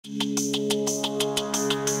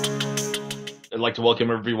like to welcome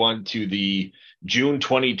everyone to the June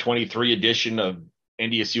 2023 edition of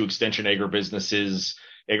NDSU Extension Agribusiness's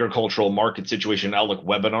Agricultural Market Situation Outlook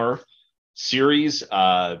webinar series.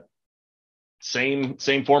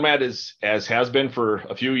 Same format as has been for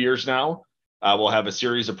a few years now. We'll have a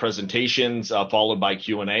series of presentations followed by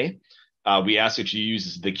Q&A. We ask that you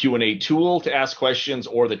use the Q&A tool to ask questions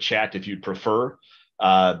or the chat if you'd prefer.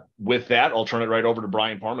 With that, I'll turn it right over to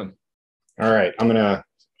Brian Parman. All right, I'm going to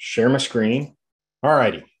share my screen. All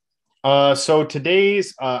righty. So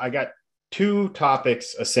today's, I got two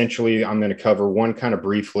topics essentially I'm going to cover, one kind of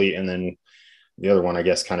briefly and then the other one, I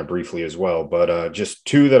guess, kind of briefly as well, but just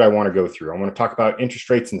two that I want to go through. I want to talk about interest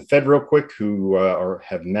rates in the Fed real quick, who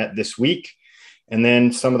have met this week, and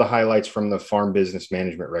then some of the highlights from the Farm Business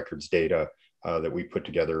Management Records data that we put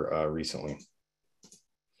together recently.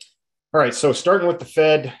 All right, so starting with the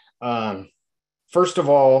Fed, first of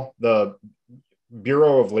all, the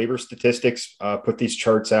Bureau of Labor Statistics put these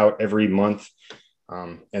charts out every month,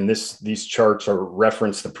 and these charts are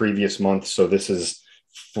reference the previous month. So this is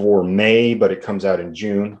for May, but it comes out in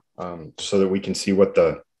June, so that we can see what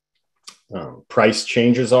the price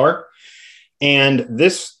changes are. And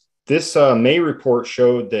this May report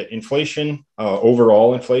showed that inflation,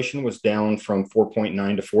 overall inflation, was down from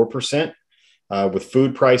 4.9 to 4%, with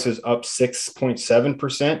food prices up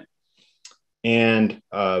 6.7%. And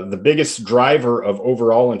the biggest driver of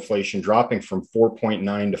overall inflation dropping from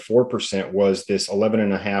 4.9 to 4% was this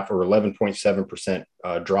 11.5 or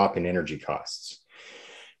 11.7% drop in energy costs.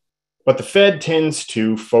 But the Fed tends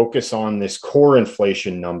to focus on this core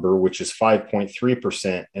inflation number, which is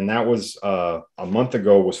 5.3%. And that was a month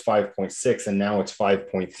ago was 5.6, and now it's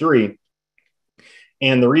 5.3.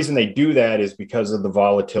 And the reason they do that is because of the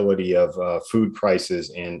volatility of food prices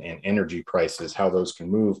and energy prices, how those can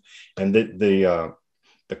move. And the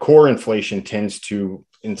core inflation tends to,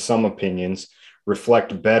 in some opinions,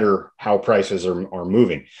 reflect better how prices are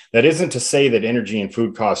moving. That isn't to say that energy and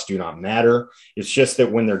food costs do not matter. It's just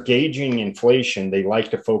that when they're gauging inflation, they like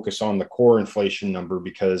to focus on the core inflation number,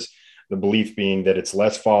 because the belief being that it's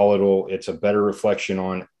less volatile, it's a better reflection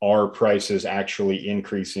on our prices actually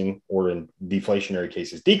increasing, or in deflationary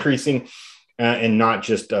cases, decreasing, and not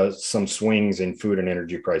just some swings in food and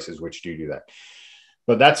energy prices, which do that.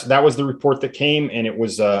 But that was the report that came, and it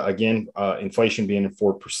was, again, inflation being at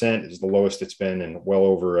 4% is the lowest it's been in well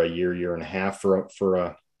over a year and a half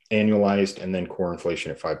for annualized, and then core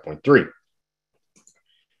inflation at 5.3.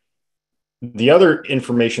 The other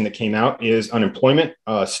information that came out is unemployment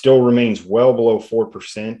still remains well below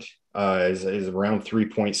 4%, is around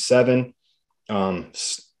 3.7.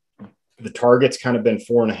 The target's kind of been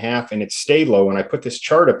 4.5, and it's stayed low. And I put this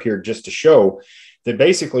chart up here just to show that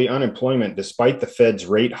basically unemployment, despite the Fed's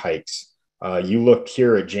rate hikes, you look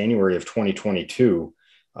here at January of 2022,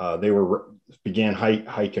 they began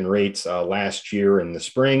hiking rates last year in the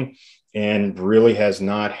spring, and really has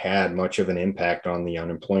not had much of an impact on the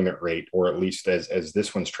unemployment rate, or at least as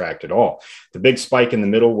this one's tracked at all. The big spike in the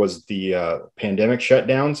middle was the pandemic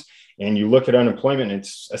shutdowns, and you look at unemployment,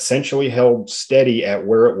 it's essentially held steady at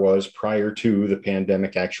where it was prior to the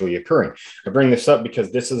pandemic actually occurring. I bring this up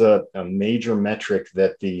because this is a major metric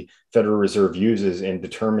that the Federal Reserve uses in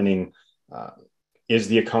determining is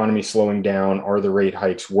the economy slowing down? Are the rate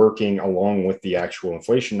hikes working along with the actual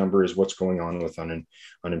inflation number? Is what's going on with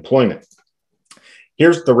unemployment.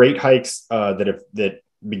 Here's the rate hikes that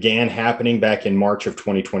began happening back in March of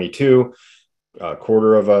 2022.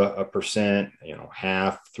 0.25%,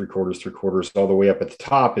 half, three quarters, all the way up at the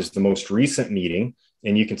top is the most recent meeting.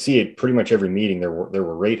 And you can see it pretty much every meeting. There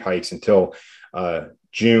were rate hikes until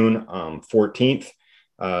June 14th.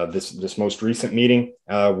 This most recent meeting,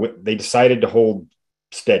 they decided to hold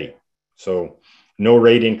steady. So no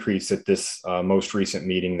rate increase at this most recent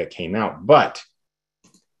meeting that came out. But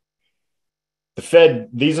the Fed,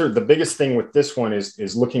 the biggest thing with this one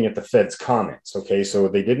is looking at the Fed's comments. Okay, so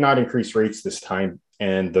they did not increase rates this time.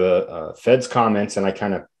 And the Fed's comments, and I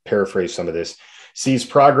kind of paraphrase some of this, sees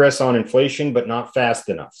progress on inflation, but not fast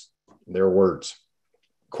enough. Their words.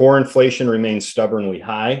 Core inflation remains stubbornly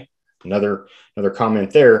high. Another comment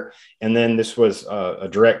there. And then this was a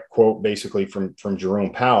direct quote basically from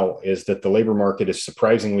Jerome Powell, is that the labor market is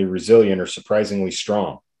surprisingly resilient or surprisingly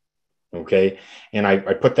strong. Okay. And I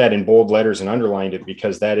put that in bold letters and underlined it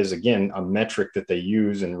because that is, again, a metric that they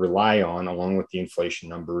use and rely on along with the inflation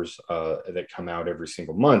numbers that come out every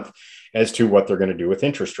single month as to what they're going to do with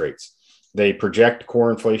interest rates. They project core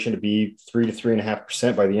inflation to be 3 to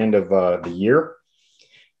 3.5% by the end of the year.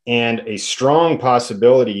 And a strong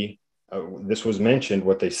possibility, this was mentioned,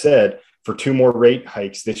 what they said, for 2 more rate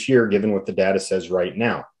hikes this year, given what the data says right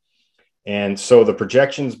now. And so the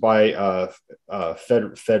projections by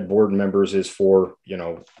Fed board members is for,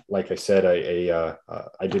 like I said,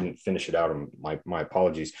 I didn't finish it out. My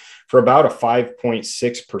apologies. For about a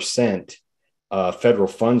 5.6% federal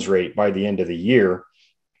funds rate by the end of the year,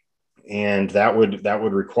 and that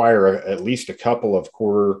would require at least a couple of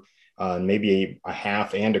quarter, maybe a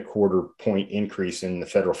half and a quarter point increase in the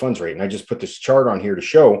federal funds rate. And I just put this chart on here to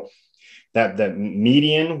show that the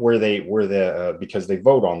median because they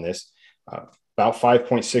vote on this. About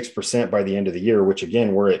 5.6% by the end of the year, which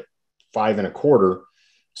again, we're at 5.25.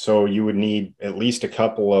 So you would need at least a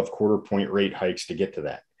couple of quarter point rate hikes to get to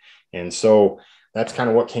that. And so that's kind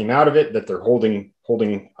of what came out of it, that they're holding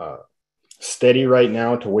steady right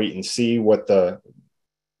now to wait and see what the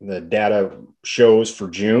data shows for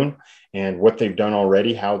June and what they've done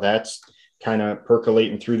already, how that's kind of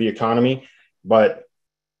percolating through the economy. But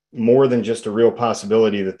more than just a real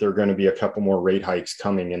possibility that there are going to be a couple more rate hikes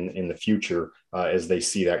coming in the future as they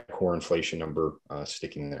see that core inflation number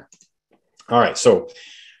sticking there. All right, so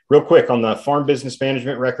real quick on the Farm Business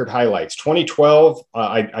Management record highlights. 2012,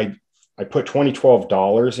 I put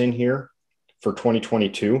 $2012 in here for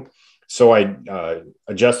 2022. So I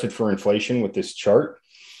adjusted for inflation with this chart.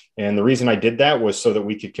 And the reason I did that was so that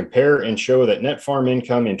we could compare and show that net farm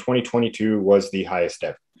income in 2022 was the highest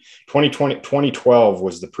ever. 2012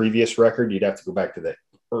 was the previous record. You'd have to go back to the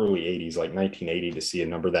early 80s, like 1980, to see a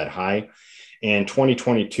number that high. And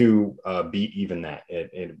 2022 beat even that.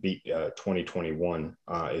 It beat 2021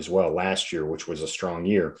 as well last year, which was a strong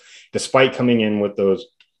year. Despite coming in with those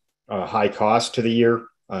high costs to the year,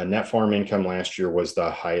 net farm income last year was the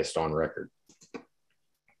highest on record.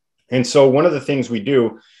 And so one of the things we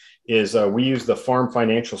do is we use the Farm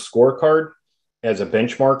Financial Scorecard as a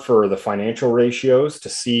benchmark for the financial ratios to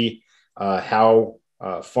see how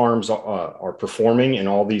farms are performing in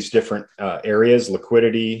all these different areas: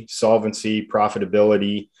 liquidity, solvency,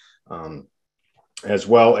 profitability, as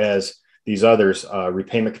well as these others,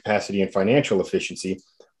 repayment capacity and financial efficiency.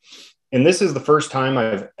 And this is the first time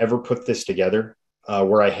I've ever put this together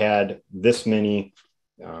where I had this many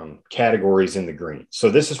categories in the green. So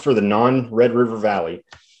this is for the non-Red River Valley,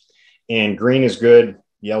 and green is good.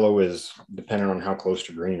 Yellow is, depending on how close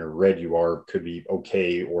to green, or red you are, could be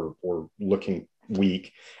okay or looking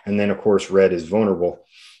weak. And then, of course, red is vulnerable.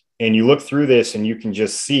 And you look through this and you can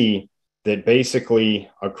just see that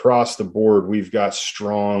basically across the board, we've got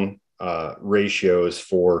strong ratios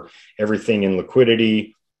for everything in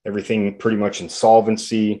liquidity, everything pretty much in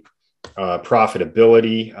solvency,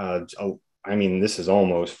 profitability. I mean, this is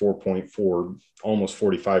almost 4.4, almost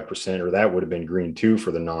 45%, or that would have been green too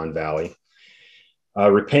for the non-Valley.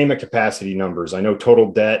 Repayment capacity numbers. I know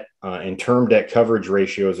total debt and term debt coverage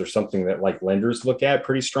ratios are something that like lenders look at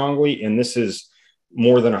pretty strongly. And this is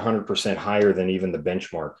more than 100% higher than even the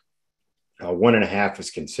benchmark. 1.5 is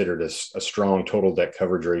considered a strong total debt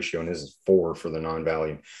coverage ratio, and this is 4 for the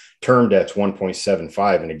non-Valley. Term debt's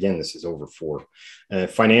 1.75, and again, this is over 4.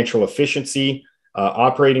 Financial efficiency,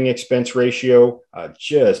 operating expense ratio,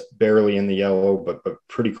 just barely in the yellow, but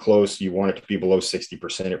pretty close. You want it to be below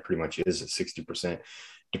 60%. It pretty much is at 60%.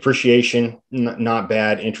 Depreciation, not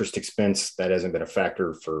bad. Interest expense, that hasn't been a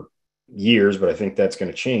factor for years, but I think that's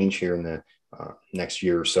going to change here in the next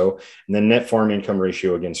year or so. And then net farm income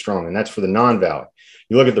ratio, again, strong. And that's for the non-Valley.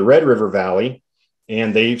 You look at the Red River Valley,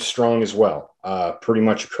 and they're strong as well. Pretty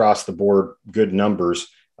much across the board, good numbers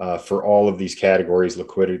for all of these categories: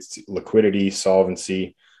 liquidity,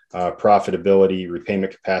 solvency, profitability,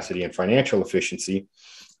 repayment capacity, and financial efficiency.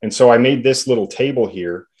 And so I made this little table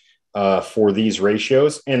here for these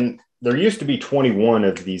ratios. And there used to be 21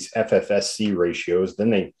 of these FFSC ratios. Then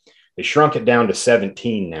they shrunk it down to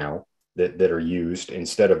 17 now that are used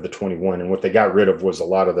instead of the 21. And what they got rid of was a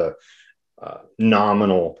lot of the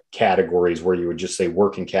nominal categories where you would just say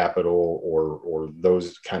working capital or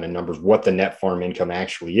those kind of numbers, what the net farm income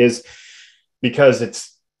actually is,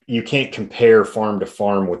 because you can't compare farm to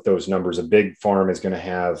farm with those numbers. A big farm is going to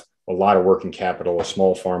have a lot of working capital. A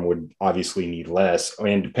small farm would obviously need less.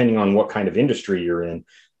 And depending on what kind of industry you're in,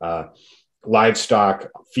 livestock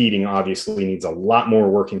feeding obviously needs a lot more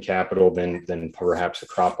working capital than perhaps a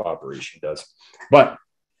crop operation does. But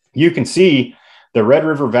you can see the Red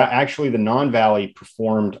River, actually the non-Valley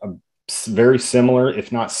performed very similar,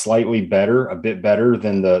 if not slightly better, a bit better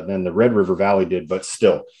than the Red River Valley did, but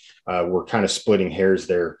still we're kind of splitting hairs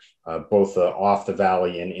there, both off the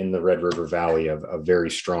Valley and in the Red River Valley, a very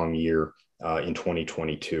strong year in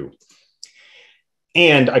 2022.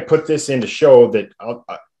 And I put this in to show that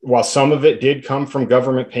while some of it did come from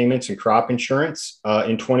government payments and crop insurance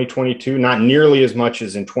in 2022, not nearly as much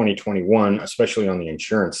as in 2021, especially on the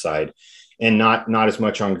insurance side. and not as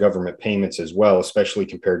much on government payments as well, especially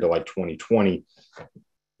compared to like 2020,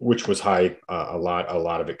 which was high, a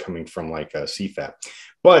lot of it coming from like CFAP,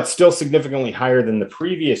 but still significantly higher than the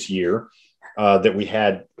previous year that we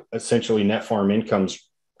had essentially net farm incomes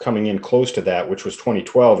coming in close to that, which was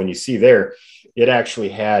 2012. And you see there, it actually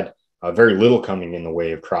had very little coming in the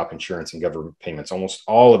way of crop insurance and government payments. Almost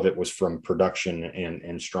all of it was from production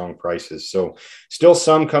and strong prices. So still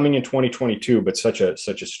some coming in 2022, but such a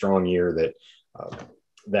strong year that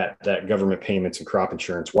that government payments and crop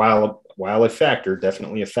insurance, while a factor,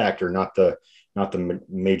 definitely a factor, not the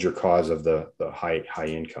major cause of the high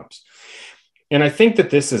incomes. And I think that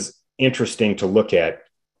this is interesting to look at.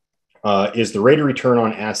 Is the rate of return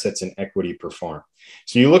on assets and equity per farm.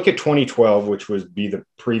 So you look at 2012, which would be the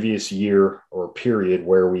previous year or period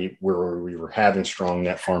where we were having strong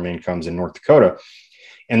net farm incomes in North Dakota.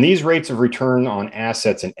 And these rates of return on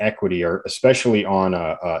assets and equity, are especially on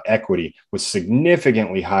equity, was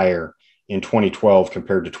significantly higher in 2012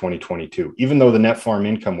 compared to 2022, even though the net farm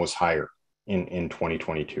income was higher in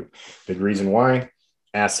 2022. The reason why: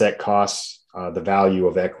 asset costs, the value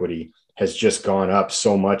of equity has just gone up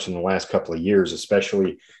so much in the last couple of years,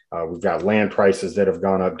 especially we've got land prices that have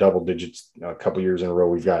gone up double digits a couple of years in a row.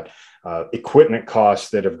 We've got equipment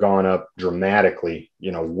costs that have gone up dramatically,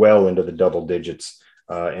 well into the double digits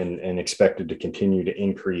and expected to continue to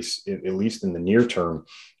increase, at least in the near term,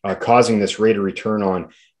 causing this rate of return on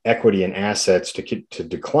equity and assets to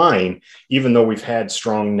decline, even though we've had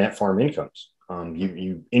strong net farm incomes.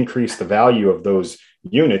 You increase the value of those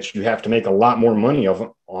units, you have to make a lot more money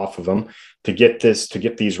off of them to get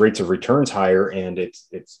these rates of returns higher. And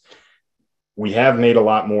we have made a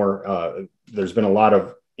lot more. There's been a lot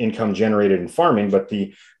of income generated in farming, but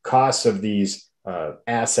the costs of these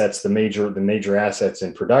assets, the major assets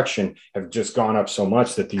in production, have just gone up so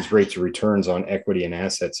much that these rates of returns on equity and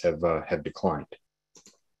assets have declined.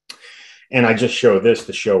 And I just show this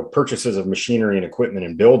to show purchases of machinery and equipment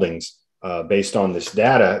and buildings. Based on this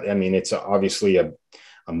data, I mean, it's obviously a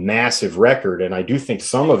massive record. And I do think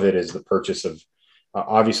some of it is the purchase of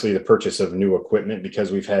new equipment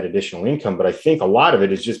because we've had additional income. But I think a lot of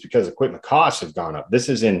it is just because equipment costs have gone up. This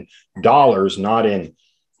is in dollars, not in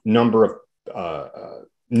number of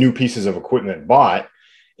new pieces of equipment bought.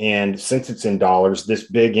 And since it's in dollars, this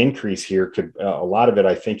big increase here could, a lot of it,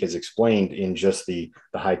 I think, is explained in just the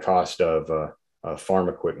high cost of farm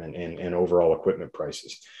equipment and overall equipment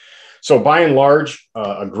prices. So by and large,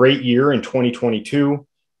 a great year in 2022,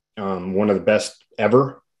 one of the best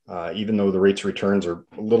ever, even though the rates of returns are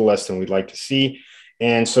a little less than we'd like to see.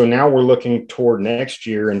 And so now we're looking toward next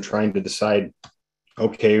year and trying to decide,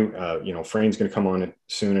 okay, Frane's going to come on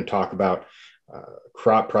soon and talk about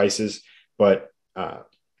crop prices. But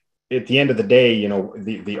at the end of the day,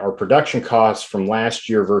 our production costs from last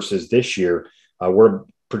year versus this year were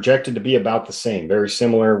projected to be about the same, very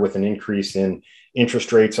similar, with an increase in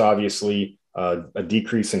interest rates, obviously, a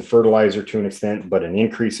decrease in fertilizer to an extent, but an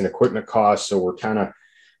increase in equipment costs. So we're kind of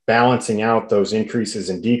balancing out those increases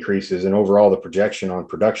and decreases. And overall, the projection on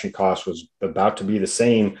production costs was about to be the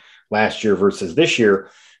same last year versus this year.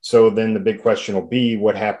 So then the big question will be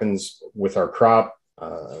what happens with our crop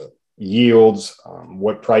yields,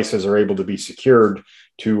 what prices are able to be secured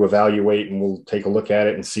to evaluate, and we'll take a look at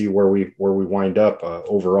it and see where we wind up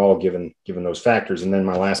overall, given those factors. And then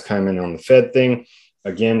my last comment on the Fed thing,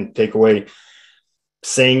 again, takeaway,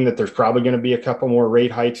 saying that there's probably going to be a couple more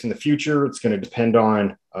rate hikes in the future. It's going to depend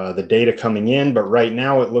on the data coming in, but right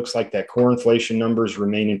now it looks like that core inflation numbers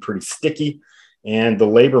remaining pretty sticky, and the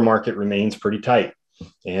labor market remains pretty tight.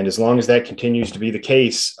 And as long as that continues to be the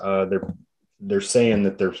case, they're saying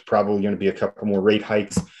that there's probably going to be a couple more rate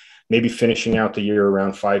hikes, maybe finishing out the year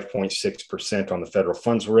around 5.6% on the federal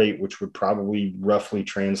funds rate, which would probably roughly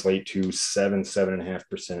translate to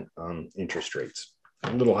 7.5% interest rates,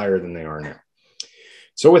 a little higher than they are now.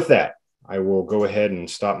 So with that, I will go ahead and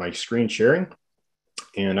stop my screen sharing.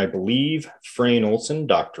 And I believe Frane Olson,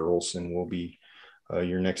 Dr. Olson, will be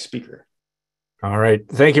your next speaker. All right.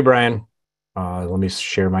 Thank you, Brian. Let me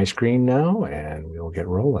share my screen now and we'll get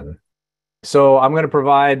rolling. So I'm going to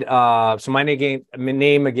provide, so my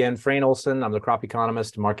name again, Frane Olson. I'm the crop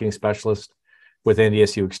economist and marketing specialist with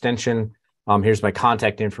NDSU Extension. Here's my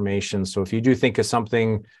contact information. So if you do think of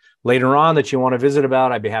something later on that you want to visit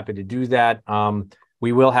about, I'd be happy to do that.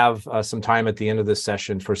 We will have some time at the end of this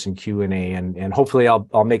session for some Q&A, and hopefully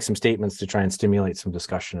I'll make some statements to try and stimulate some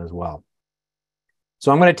discussion as well.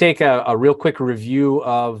 So I'm going to take a real quick review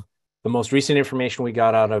of the most recent information we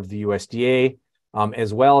got out of the USDA,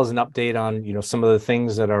 as well as an update on some of the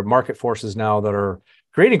things that are market forces now that are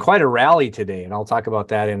creating quite a rally today, and I'll talk about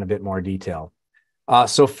that in a bit more detail.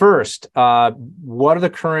 So first, what are the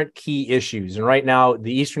current key issues? And right now,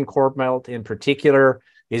 the Eastern Corn Belt in particular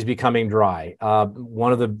is becoming dry.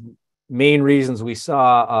 One of the main reasons we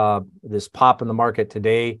saw this pop in the market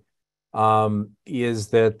today is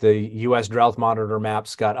that the U.S. Drought Monitor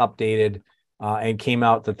maps got updated and came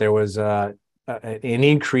out that there was an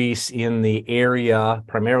increase in the area,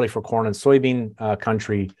 primarily for corn and soybean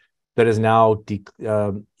country, that is now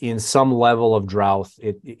in some level of drought.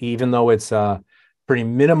 Even though it's a pretty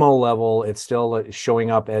minimal level, it's still showing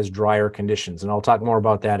up as drier conditions. And I'll talk more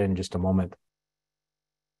about that in just a moment.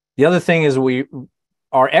 The other thing is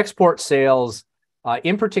our export sales,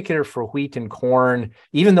 in particular for wheat and corn,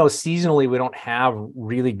 even though seasonally we don't have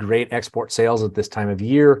really great export sales at this time of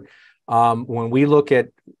year, when we look at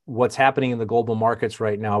what's happening in the global markets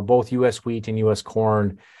right now, both U.S. wheat and U.S.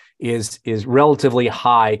 corn is relatively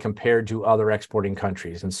high compared to other exporting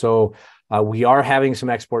countries. And so we are having some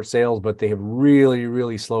export sales, but they have really,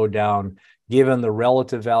 really slowed down given the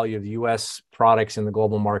relative value of U.S. products in the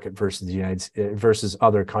global market versus versus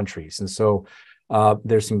other countries. And so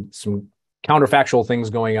there's some counterfactual things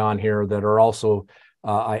going on here that are also,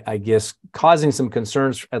 I guess, causing some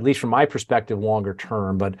concerns, at least from my perspective, longer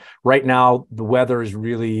term. But right now, the weather is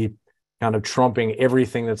really kind of trumping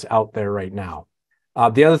everything that's out there right now.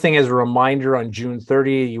 The other thing, as a reminder, on June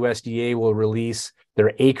 30, USDA will release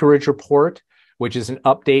their acreage report, which is an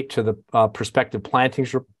update to the prospective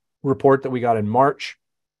plantings report that we got in March.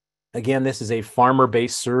 Again, this is a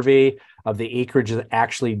farmer-based survey of the acreage that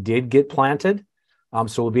actually did get planted.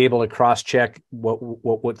 So we'll be able to cross-check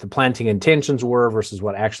what the planting intentions were versus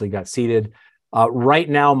what actually got seeded. Right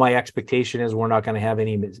now, my expectation is we're not going to have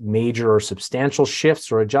any major or substantial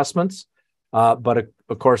shifts or adjustments. But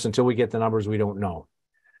of course, until we get the numbers, we don't know.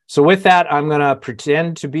 So with that, I'm going to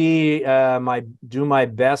pretend to be do my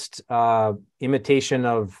best imitation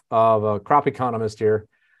of a crop economist here.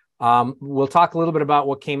 We'll talk a little bit about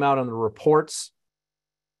what came out on the reports.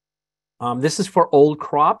 This is for old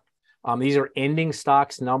crop. These are ending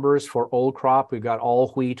stocks numbers for old crop. We've got all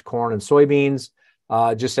wheat, corn, and soybeans.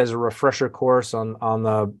 Just as a refresher course, on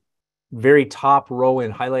the very top row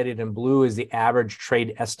and highlighted in blue is the average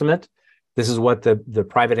trade estimate. This is what the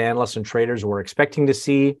private analysts and traders were expecting to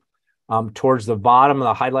see. Towards the bottom,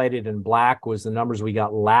 the highlighted in black was the numbers we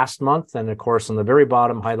got last month. And of course, on the very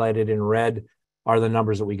bottom, highlighted in red, are the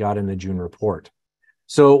numbers that we got in the June report.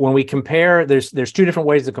 So when we compare, there's two different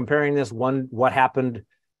ways of comparing this. One, what happened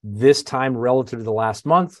this time relative to the last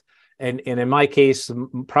month. And in my case,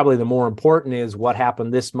 probably the more important is what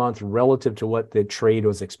happened this month relative to what the trade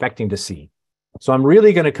was expecting to see. So I'm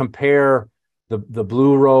really going to compare the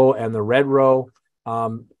blue row and the red row.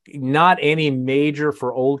 Not any major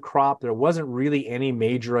for old crop. There wasn't really any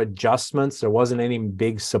major adjustments. There wasn't any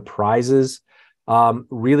big surprises.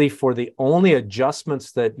 Really, for the only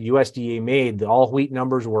adjustments that USDA made, the all wheat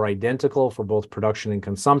numbers were identical for both production and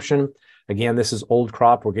consumption. Again, this is old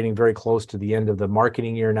crop. We're getting very close to the end of the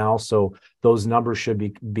marketing year now, so those numbers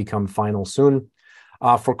should become final soon.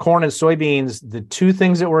 For corn and soybeans, the two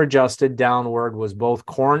things that were adjusted downward was both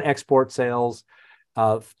corn export sales,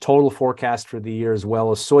 total forecast for the year, as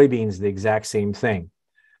well as soybeans, the exact same thing.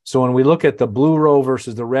 So when we look at the blue row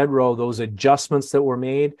versus the red row, those adjustments that were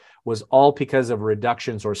made was all because of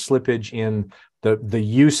reductions or slippage in the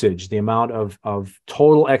usage, the amount of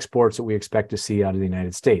total exports that we expect to see out of the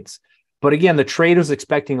United States. But again, the trade was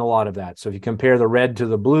expecting a lot of that. So if you compare the red to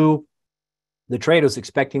the blue, the trade was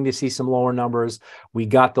expecting to see some lower numbers. We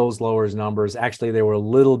got those lower numbers. Actually, they were a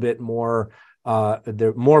little bit more,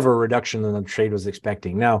 they're more of a reduction than the trade was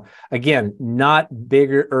expecting. Now, again, not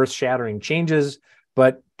bigger earth-shattering changes,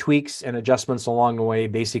 but tweaks and adjustments along the way,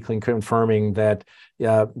 basically confirming that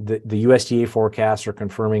the USDA forecasts are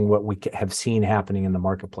confirming what we have seen happening in the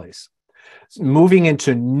marketplace. Moving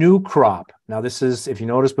into new crop. Now, this is, if you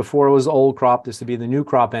notice before it was old crop, this would be the new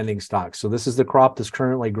crop ending stock. So this is the crop that's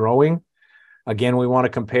currently growing. Again, we want to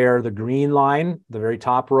compare the green line, the very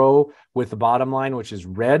top row, with the bottom line, which is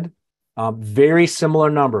red. Very similar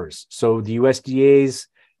numbers. So the USDA's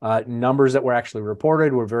numbers that were actually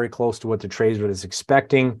reported were very close to what the trade was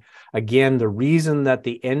expecting. Again, the reason that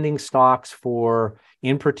the ending stocks for,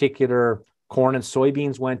 in particular, corn and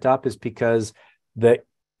soybeans went up is because the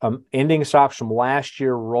ending stocks from last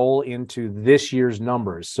year roll into this year's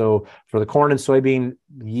numbers. So for the corn and soybean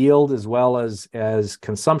yield, as well as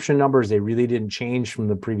consumption numbers, they really didn't change from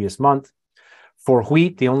the previous month. For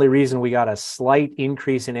wheat, the only reason we got a slight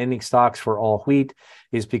increase in ending stocks for all wheat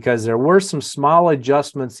is because there were some small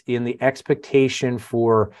adjustments in the expectation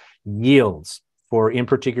for yields, for in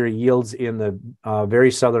particular yields in the very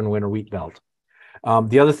southern winter wheat belt.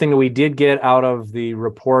 The other thing that we did get out of the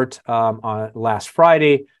report on last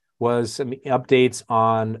Friday was some updates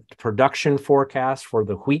on production forecast for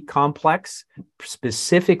the wheat complex,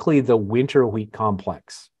 specifically the winter wheat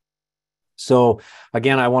complex. So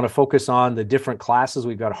again, I want to focus on the different classes.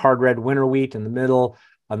 We've got hard red winter wheat in the middle.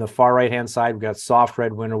 On the far right-hand side, we've got soft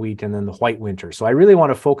red winter wheat and then the white winter. So I really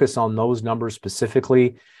want to focus on those numbers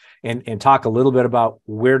specifically and talk a little bit about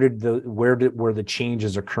where were the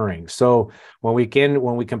changes occurring. So when we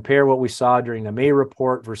compare what we saw during the May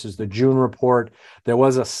report versus the June report, there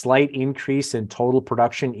was a slight increase in total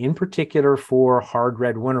production, in particular for hard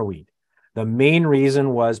red winter wheat. The main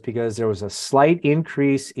reason was because there was a slight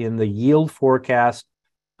increase in the yield forecast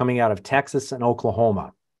coming out of Texas and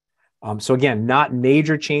Oklahoma. So again, not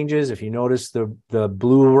major changes. If you notice the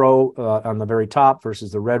blue row on the very top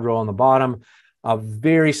versus the red row on the bottom,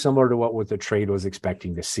 very similar to what the trade was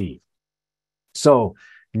expecting to see. So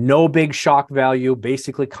no big shock value,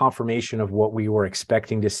 basically confirmation of what we were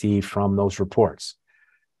expecting to see from those reports.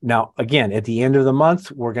 Now, again, at the end of the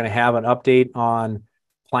month, we're going to have an update on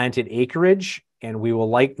planted acreage, and we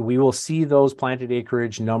will see those planted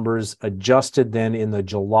acreage numbers adjusted then in the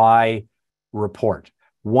July report.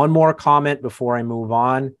 One more comment before I move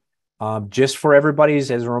on. Just for everybody's,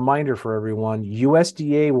 as a reminder for everyone,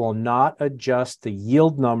 USDA will not adjust the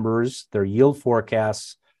yield numbers, their yield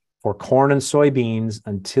forecasts for corn and soybeans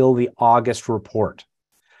until the August report.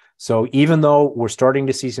 So even though we're starting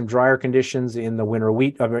to see some drier conditions in the winter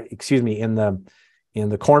wheat, in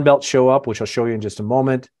the Corn Belt show up, which I'll show you in just a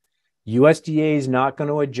moment, USDA is not going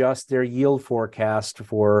to adjust their yield forecast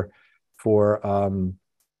for corn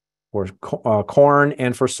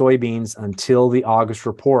and for soybeans until the August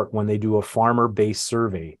report, when they do a farmer-based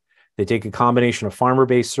survey. They take a combination of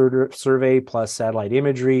farmer-based survey plus satellite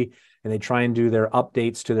imagery, and they try and do their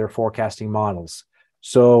updates to their forecasting models.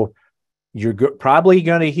 So you're probably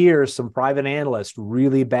going to hear some private analysts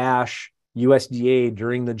really bash USDA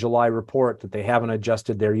during the July report that they haven't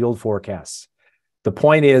adjusted their yield forecasts. The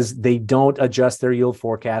point is, they don't adjust their yield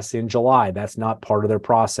forecasts in July. That's not part of their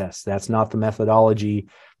process. That's not the methodology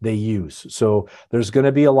they use. So there's going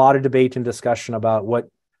to be a lot of debate and discussion about what,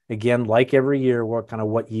 again, like every year,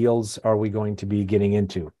 what yields are we going to be getting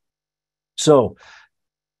into. So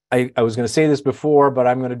I was going to say this before, but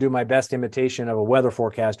I'm going to do my best imitation of a weather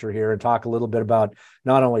forecaster here and talk a little bit about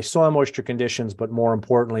not only soil moisture conditions, but more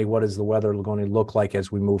importantly, what is the weather going to look like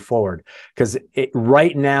as we move forward? Because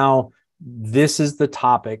right now, this is the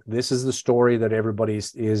topic. This is the story that everybody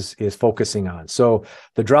is focusing on. So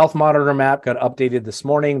the drought monitor map got updated this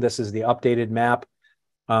morning. This is the updated map.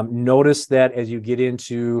 Notice that as you get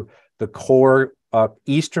into the core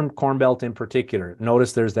eastern Corn Belt in particular,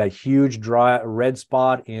 notice there's that huge dry red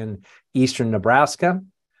spot in eastern Nebraska,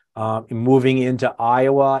 moving into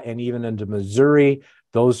Iowa and even into Missouri.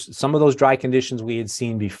 Some of those dry conditions we had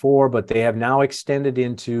seen before, but they have now extended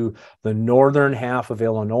into the northern half of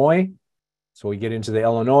Illinois. So we get into the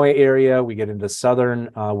Illinois area, we get into southern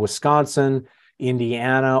Wisconsin,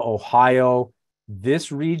 Indiana, Ohio.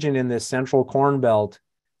 This region in this central Corn Belt,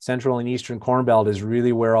 central and eastern Corn Belt, is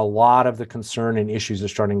really where a lot of the concern and issues are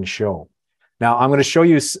starting to show. Now, I'm going to show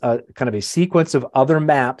you kind of a sequence of other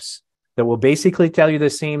maps that will basically tell you the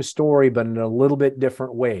same story, but in a little bit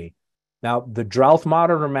different way. Now, the drought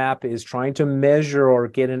monitor map is trying to measure or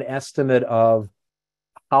get an estimate of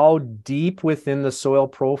how deep within the soil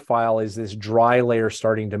profile is this dry layer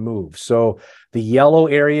starting to move. So the yellow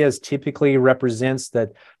areas typically represents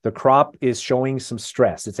that the crop is showing some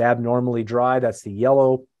stress. It's abnormally dry. That's the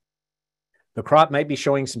yellow. The crop might be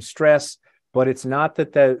showing some stress, but it's not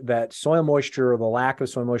that that soil moisture or the lack of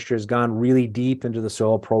soil moisture has gone really deep into the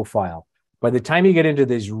soil profile. By the time you get into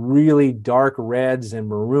these really dark reds and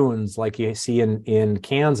maroons, like you see in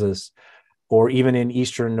Kansas or even in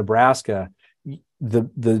eastern Nebraska,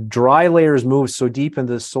 the dry layers move so deep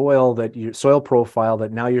into the soil that your soil profile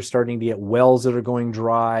that now you're starting to get wells that are going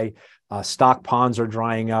dry, stock ponds are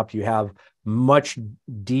drying up. You have much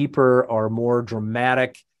deeper or more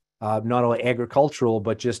dramatic, not only agricultural,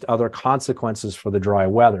 but just other consequences for the dry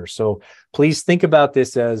weather. So please think about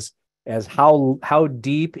this as how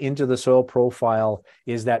deep into the soil profile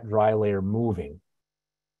is that dry layer moving.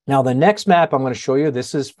 Now, the next map I'm going to show you,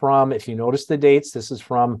 this is from, if you notice the dates, this is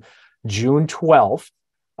from June 12th.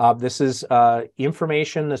 This is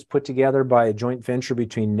information that's put together by a joint venture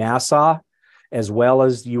between NASA as well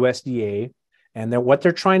as USDA. And then what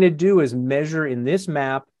they're trying to do is measure in this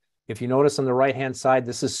map, if you notice on the right-hand side,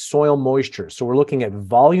 this is soil moisture. So we're looking at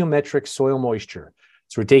volumetric soil moisture.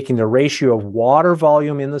 So we're taking the ratio of water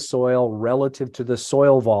volume in the soil relative to the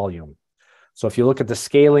soil volume. So if you look at the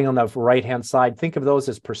scaling on the right-hand side, think of those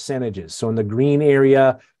as percentages. So in the green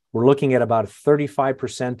area, we're looking at about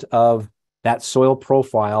 35% of that soil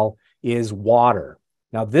profile is water.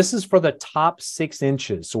 Now, this is for the top 6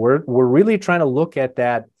 inches. So we're really trying to look at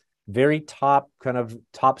that very top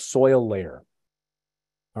soil layer.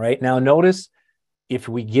 All right. Now, notice if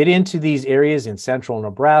we get into these areas in central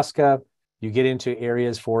Nebraska, you get into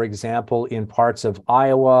areas, for example, in parts of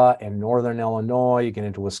Iowa and northern Illinois, you get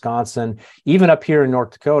into Wisconsin, even up here in North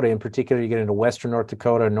Dakota, in particular, you get into western North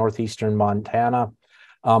Dakota, northeastern Montana.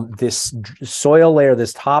 This soil layer,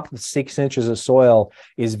 this top 6 inches of soil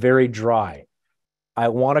is very dry. I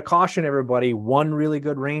want to caution everybody, one really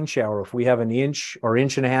good rain shower, if we have an inch or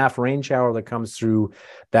inch and a half rain shower that comes through,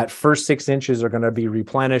 that first 6 inches are going to be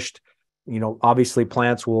replenished. Obviously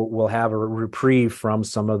plants will have a reprieve from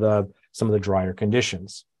some of the drier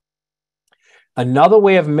conditions. Another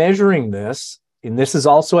way of measuring this, and this is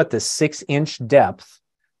also at the 6-inch depth.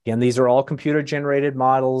 Again, these are all computer generated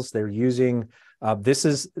models. They're using, this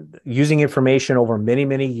is using information over many,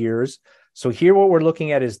 many years. So here what we're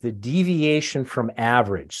looking at is the deviation from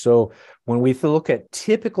average. So when we look at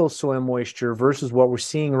typical soil moisture versus what we're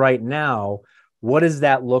seeing right now, what does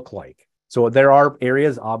that look like? So there are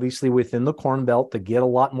areas obviously within the Corn Belt that get a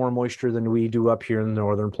lot more moisture than we do up here in the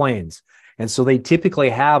Northern Plains. And so they typically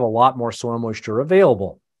have a lot more soil moisture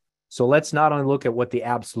available. So let's not only look at what the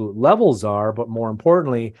absolute levels are, but more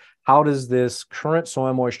importantly, how does this current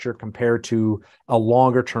soil moisture compare to a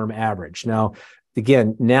longer term average? Now,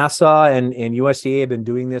 again, NASA and USDA have been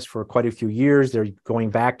doing this for quite a few years. They're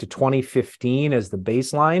going back to 2015 as the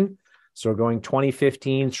baseline. So we're going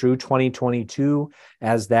 2015 through 2022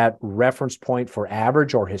 as that reference point for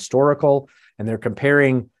average or historical. And they're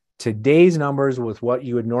comparing today's numbers with what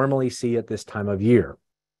you would normally see at this time of year.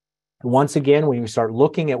 Once again, when you start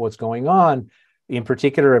looking at what's going on, in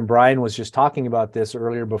particular, and Brian was just talking about this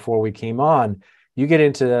earlier before we came on, you get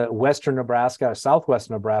into western Nebraska, southwest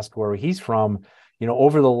Nebraska, where he's from,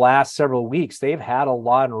 over the last several weeks, they've had a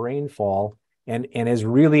lot of rainfall and has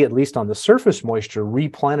really, at least on the surface moisture,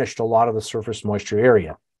 replenished a lot of the surface moisture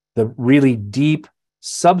area. The really deep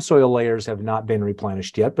subsoil layers have not been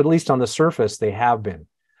replenished yet, but at least on the surface, they have been.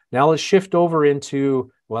 Now let's shift over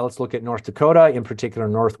into, let's look at North Dakota, in particular,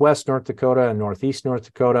 northwest North Dakota and northeast North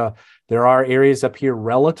Dakota. There are areas up here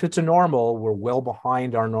relative to normal. We're well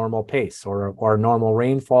behind our normal pace or our normal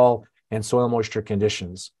rainfall and soil moisture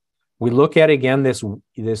conditions. We look at, again, this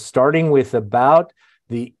starting with about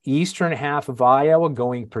the eastern half of Iowa,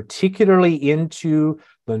 going particularly into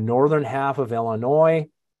the northern half of Illinois,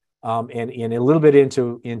 and a little bit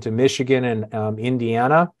into Michigan and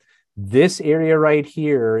Indiana. This area right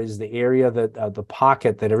here is the area that the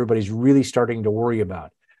pocket that everybody's really starting to worry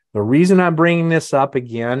about. The reason I'm bringing this up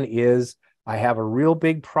again is I have a real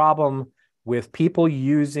big problem with people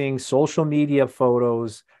using social media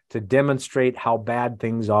photos to demonstrate how bad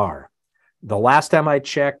things are. The last time I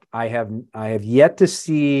checked, I have yet to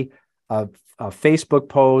see a Facebook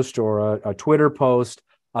post or a Twitter post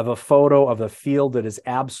of a photo of a field that is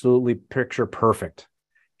absolutely picture perfect.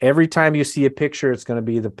 Every time you see a picture, it's going to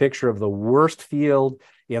be the picture of the worst field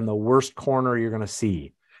in the worst corner you're going to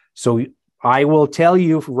see. So I will tell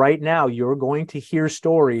you right now, you're going to hear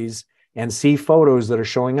stories and see photos that are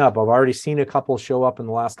showing up. I've already seen a couple show up in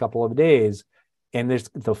the last couple of days. And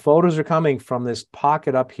the photos are coming from this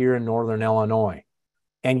pocket up here in northern Illinois.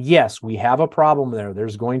 And yes, we have a problem there.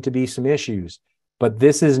 There's going to be some issues, but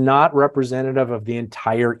this is not representative of the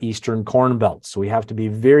entire Eastern Corn Belt. So we have to be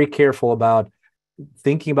very careful about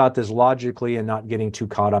thinking about this logically and not getting too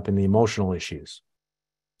caught up in the emotional issues.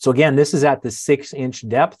 So again, this is at the 6-inch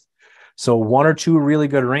depth. So 1 or 2 really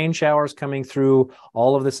good rain showers coming through.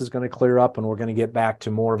 All of this is going to clear up and we're going to get back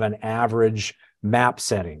to more of an average map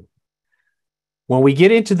setting. When we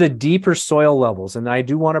get into the deeper soil levels, and I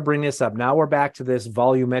do want to bring this up, now we're back to this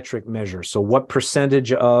volumetric measure. So what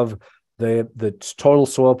percentage of the total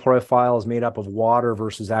soil profile is made up of water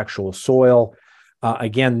versus actual soil?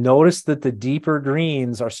 Again, notice that the deeper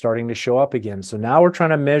greens are starting to show up again. So now we're trying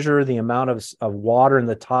to measure the amount of water in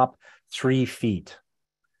the top 3 feet.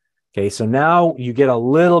 Okay, so now you get a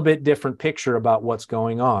little bit different picture about what's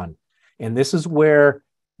going on. And this is where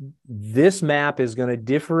this map is going to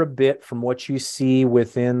differ a bit from what you see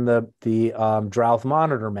within the drought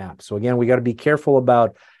monitor map. So again, we got to be careful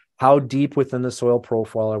about how deep within the soil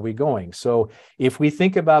profile are we going. So if we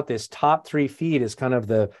think about this top 3 feet as kind of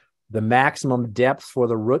the maximum depth for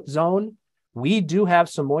the root zone, we do have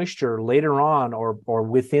some moisture later on or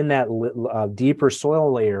within that deeper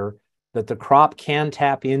soil layer that the crop can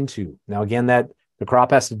tap into. Now, again, that the crop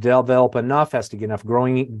has to develop enough, has to get enough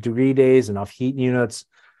growing degree days, enough heat units.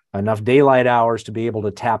 enough daylight hours to be able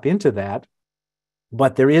to tap into that.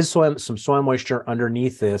 But there is some soil moisture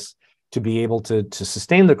underneath this to be able to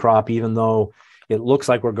sustain the crop, even though it looks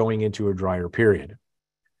like we're going into a drier period.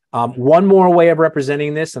 One more way of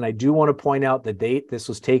representing this, and I do want to point out the date. This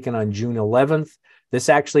was taken on June 11th. This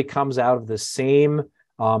actually comes out of the same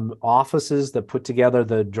offices that put together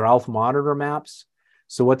the drought monitor maps.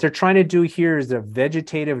 So what they're trying to do here is the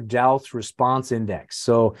vegetative drought response index.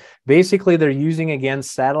 So basically they're using, again,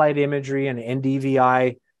 satellite imagery and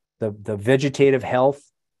NDVI, the vegetative health,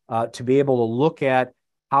 to be able to look at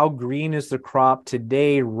how green is the crop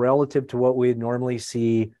today relative to what we'd normally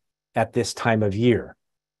see at this time of year.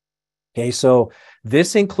 Okay, so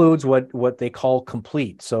this includes what they call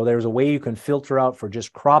complete. So there's a way you can filter out for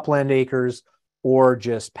just cropland acres or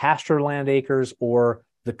just pasture land acres or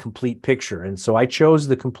the complete picture. And so I chose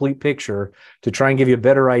the complete picture to try and give you a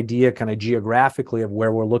better idea kind of geographically of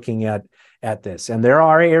where we're looking at this. And there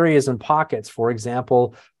are areas and pockets, for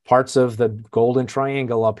example, parts of the Golden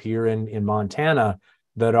Triangle up here in Montana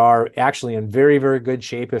that are actually in very, very good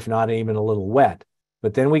shape, if not even a little wet.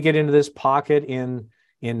 But then we get into this pocket in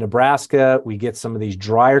Nebraska. We get some of these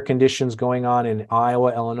drier conditions going on in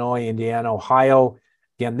Iowa, Illinois, Indiana, Ohio.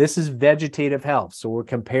 Again, this is vegetative health. So we're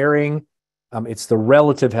comparing, it's the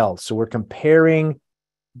relative health. So we're comparing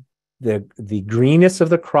the greenness of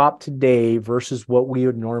the crop today versus what we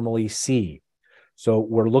would normally see. So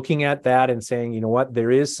we're looking at that and saying, you know what,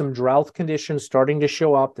 there is some drought conditions starting to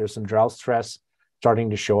show up. There's some drought stress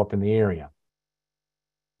starting to show up in the area.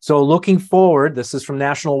 So looking forward, this is from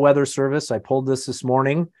National Weather Service. I pulled this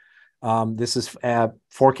morning. This is a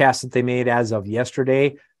forecast that they made as of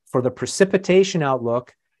yesterday. For the precipitation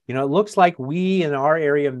outlook, you know, it looks like we in our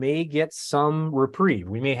area may get some reprieve.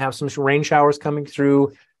 We may have some rain showers coming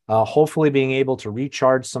through, hopefully being able to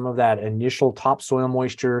recharge some of that initial topsoil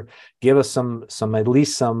moisture, give us at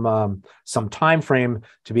least some time frame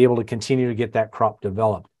to be able to continue to get that crop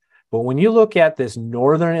developed. But when you look at this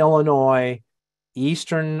northern Illinois,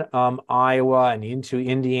 eastern Iowa, and into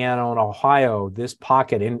Indiana and Ohio, this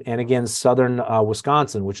pocket, and again, southern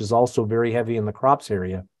Wisconsin, which is also very heavy in the crops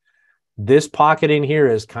area, this pocket in here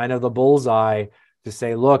is kind of the bullseye to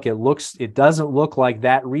say, look, it doesn't look like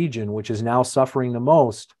that region, which is now suffering the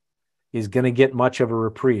most, is going to get much of a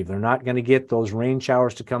reprieve. They're not going to get those rain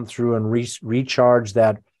showers to come through and recharge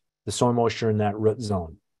the soil moisture in that root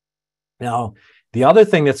zone. Now, the other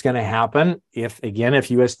thing that's going to happen, if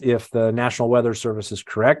the National Weather Service is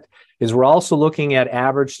correct, is we're also looking at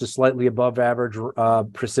average to slightly above average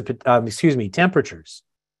temperatures,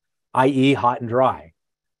 i.e. hot and dry.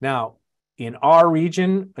 Now, in our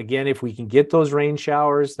region, again, if we can get those rain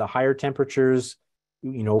showers, the higher temperatures,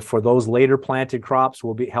 you know, for those later planted crops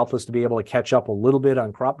will help us to be able to catch up a little bit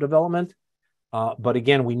on crop development. But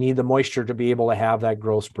again, we need the moisture to be able to have that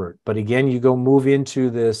growth spurt. But again, you move into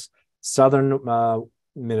this southern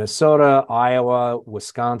Minnesota, Iowa,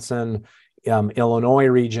 Wisconsin, Illinois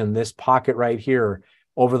region, this pocket right here,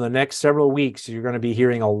 over the next several weeks, you're going to be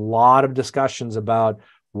hearing a lot of discussions about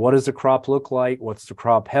what does the crop look like? What's the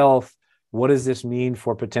crop health? What does this mean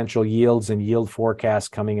for potential yields and yield forecasts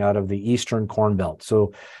coming out of the Eastern Corn Belt?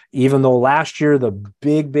 So even though last year the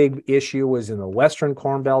big issue was in the Western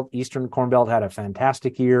Corn Belt, Eastern Corn Belt had a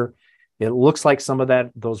fantastic year. It looks like some of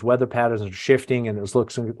those weather patterns are shifting, and it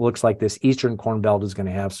looks like this Eastern Corn Belt is going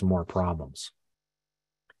to have some more problems.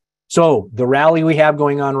 So the rally we have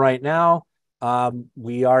going on right now,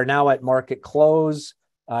 we are now at market close.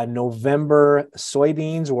 November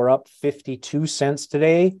soybeans were up 52 cents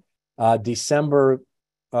today. December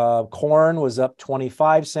corn was up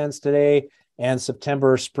 25 cents today, and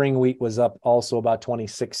September spring wheat was up also about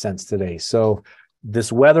 26 cents today. So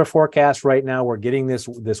this weather forecast right now, we're getting this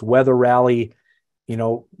weather rally. You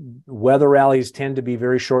know, weather rallies tend to be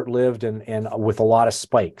very short-lived and with a lot of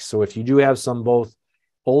spikes. So if you do have some both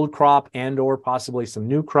old crop and or possibly some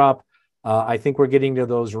new crop, I think we're getting to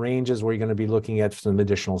those ranges where you're going to be looking at some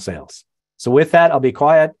additional sales. So with that, I'll be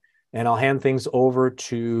quiet and I'll hand things over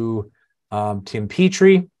to Tim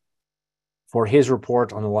Petrie for his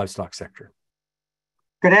report on the livestock sector.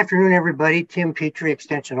 Good afternoon, everybody. Tim Petrie,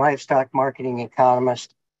 Extension Livestock Marketing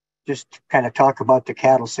Economist. Just to kind of talk about the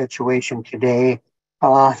cattle situation today.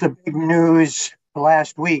 The big news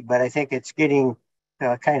last week, but I think it's getting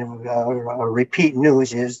kind of a repeat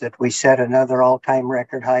news, is that we set another all-time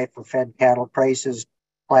record high for fed cattle prices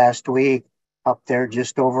last week, up there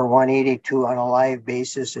just over 182 on a live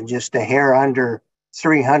basis and just a hair under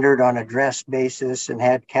 300 on a dressed basis, and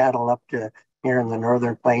had cattle up to here in the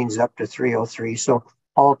Northern Plains up to 303. So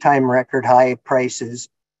all-time record high prices.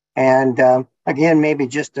 And again, maybe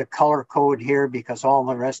just a color code here because all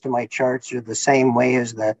the rest of my charts are the same way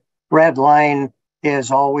as the red line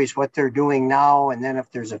is always what they're doing now. And then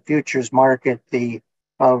if there's a futures market, the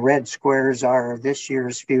red squares are this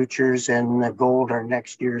year's futures and the gold are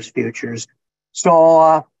next year's futures.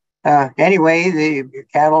 So anyway, the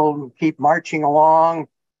cattle keep marching along.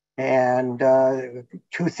 And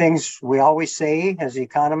two things we always say as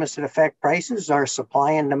economists that affect prices are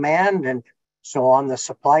supply and demand. And so on the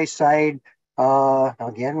supply side,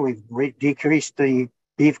 again, we've decreased the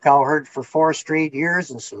beef cow herd for 4 straight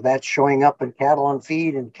years. And so that's showing up in cattle on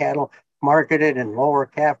feed and cattle marketed and lower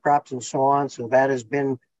calf crops and so on. So that has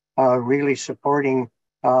been really supporting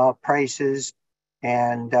prices.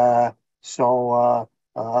 And so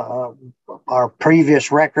our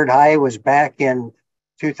previous record high was back in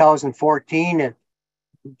 2014 at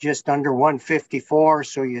just under 154.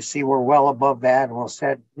 So you see we're well above that. And we'll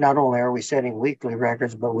set, not only are we setting weekly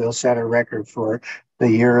records, but we'll set a record for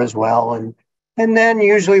the year as well. And then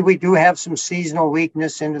usually we do have some seasonal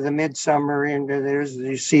weakness into the midsummer.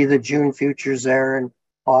 You see the June futures there and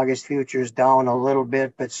August futures down a little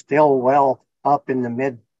bit, but still well up in the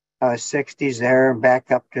mid 60s there and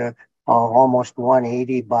back up to almost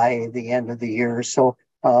 180 by the end of the year. So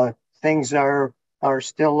things are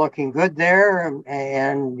still looking good there.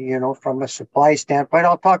 And, you know, from a supply standpoint,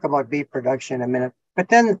 I'll talk about beef production in a minute. But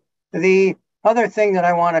then the other thing that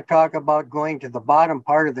I want to talk about going to the bottom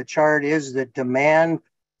part of the chart is that demand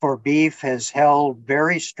for beef has held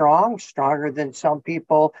very strong, stronger than some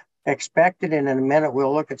people expected. And in a minute,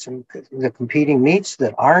 we'll look at the competing meats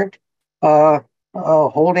that aren't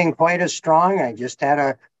holding quite as strong. I just had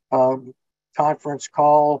a conference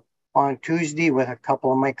call on Tuesday with a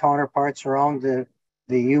couple of my counterparts around the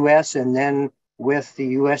U.S. and then with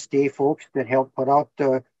the USDA folks that helped put out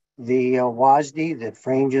the WASDE that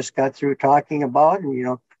Frayne just got through talking about. And, you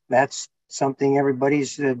know, that's something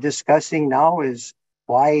everybody's discussing now is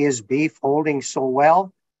why is beef holding so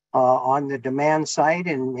well on the demand side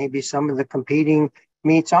and maybe some of the competing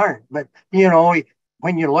meats aren't. But, you know,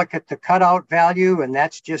 when you look at the cutout value, and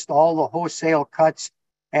that's just all the wholesale cuts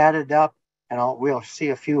added up, and we'll see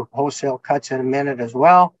a few wholesale cuts in a minute as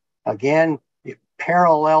well. Again,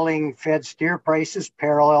 paralleling fed steer prices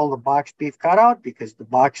parallel the box beef cutout because the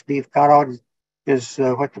box beef cutout is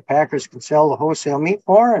what the packers can sell the wholesale meat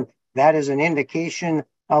for. And that is an indication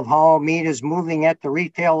of how meat is moving at the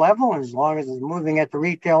retail level. And as long as it's moving at the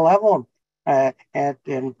retail level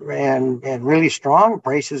and really strong,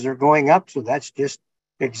 prices are going up. So that's just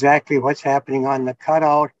exactly what's happening on the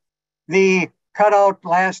cutout. The cutout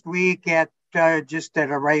last week at just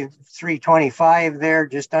at around 325 there,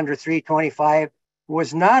 just under 325,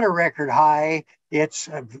 was not a record high. It's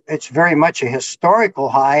very much a historical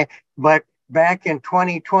high, but back in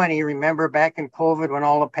 2020, remember back in COVID when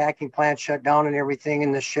all the packing plants shut down and everything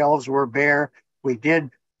and the shelves were bare, we did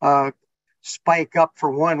spike up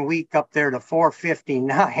for 1 week up there to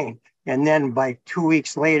 459. And then by 2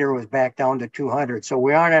 weeks later, it was back down to 200. So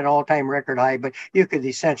we aren't at all-time record high, but you could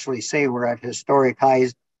essentially say we're at historic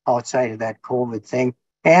highs outside of that COVID thing.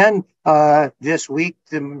 And this week,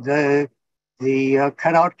 the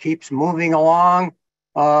cutout keeps moving along.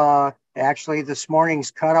 Actually, this morning's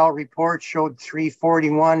cutout report showed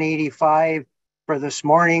 341.85 for this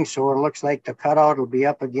morning. So it looks like the cutout will be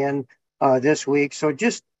up again this week. So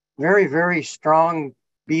just very, very strong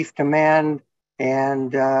beef demand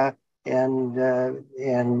and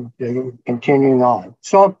continuing on.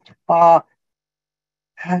 So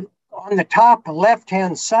on the top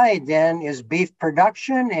left-hand side then is beef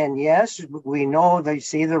production. And yes, we know they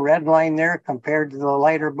see the red line there compared to the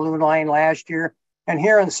lighter blue line last year. And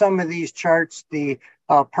here on some of these charts, the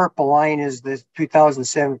purple line is the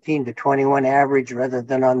 2017 to 21 average rather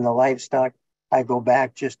than on the livestock. I go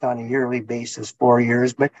back just on a yearly basis, 4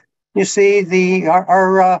 years. But you see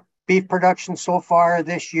our beef production so far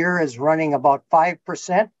this year is running about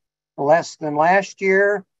 5% less than last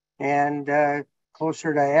year and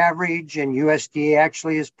closer to average. And USDA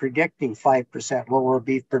actually is predicting 5% lower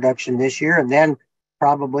beef production this year, and then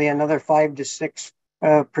probably another 5 to 6%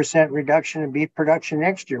 reduction in beef production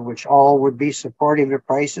next year, which all would be supportive of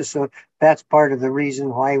prices. So that's part of the reason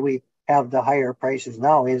why we have the higher prices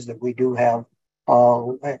now is that we do have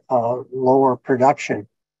lower production.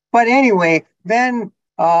 But anyway, then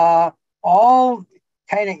all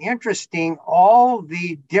kind of interesting, all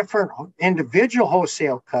the different individual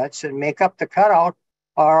wholesale cuts that make up the cutout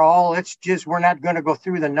are all, we're not going to go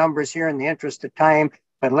through the numbers here in the interest of time,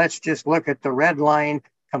 but let's just look at the red line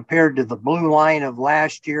compared to the blue line of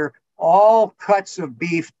last year. All cuts of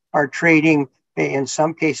beef are trading in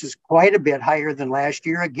some cases quite a bit higher than last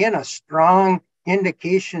year. Again, a strong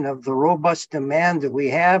indication of the robust demand that we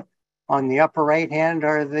have. On the upper right hand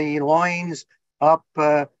are the loins up,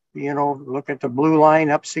 look at the blue line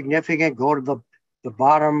up significant, go to the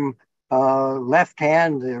bottom left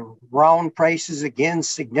hand, the round prices again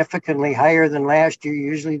significantly higher than last year.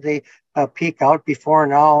 Usually they peak out before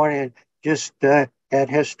now and it just at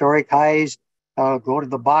historic highs. Go to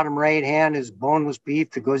the bottom right hand is boneless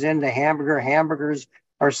beef that goes into hamburger. Hamburgers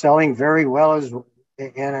are selling very well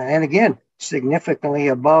and again significantly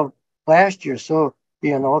above last year. So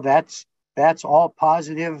that's all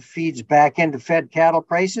positive, feeds back into fed cattle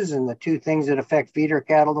prices. And the two things that affect feeder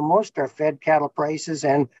cattle the most are fed cattle prices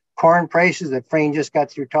and corn prices that Frayne just got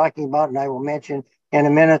through talking about, and I will mention in a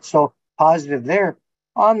minute. So positive there.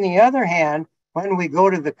 On the other hand, when we go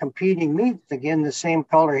to the competing meats, again, the same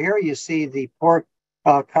color here, you see the pork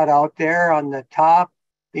cut out there on the top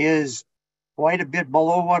is quite a bit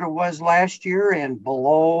below what it was last year and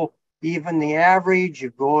below even the average.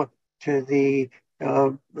 You go to the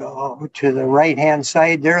right-hand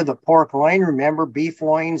side there, the pork loin. Remember, beef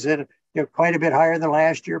loins that quite a bit higher than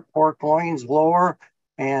last year. Pork loins lower,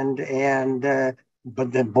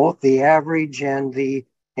 but then both the average and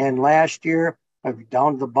last year.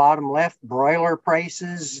 Down to the bottom left, broiler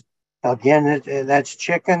prices. Again, that's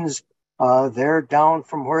chickens. They're down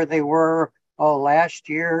from where they were last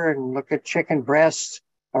year. And look at chicken breasts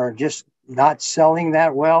are just not selling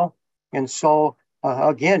that well. And so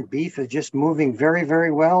again, beef is just moving very,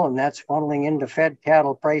 very well, and that's funneling into fed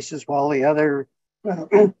cattle prices, while the other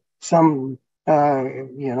some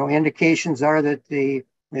indications are that the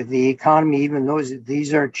economy, even though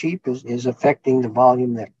these are cheap, is affecting the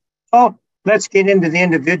volume there. Oh, let's get into the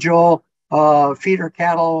individual feeder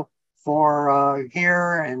cattle for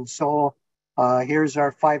here, and so here's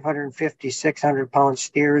our 550, 600 pound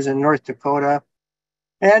steers in North Dakota.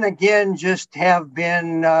 And again, just have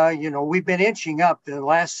been, we've been inching up. The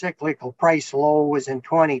last cyclical price low was in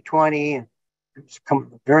 2020, and it's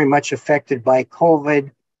very much affected by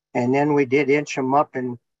COVID. And then we did inch them up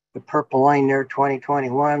in the purple line there,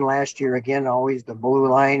 2021. Last year, again, always the blue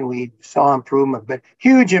line. We saw improvement, but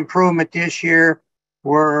huge improvement this year.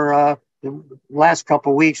 We're the last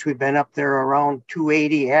couple of weeks, we've been up there around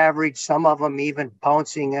 280 average. Some of them even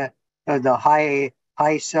bouncing at the high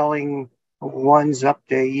selling ones up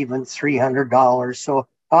to even $300. So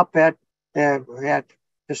up at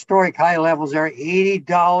historic high levels there,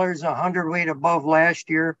 $80 a hundredweight above last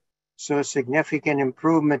year. So a significant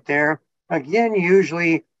improvement there. Again,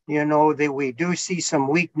 usually, we do see some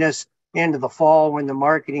weakness into the fall when the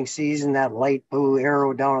marketing season, that light blue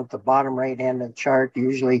arrow down at the bottom right hand of the chart,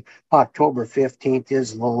 usually October 15th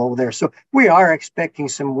is the low there. So we are expecting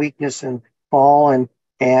some weakness in fall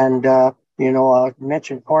and I'll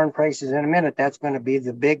mention corn prices in a minute. That's going to be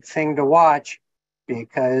the big thing to watch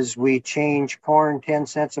because we change corn 10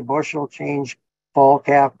 cents a bushel, change fall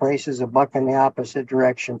calf prices $1 in the opposite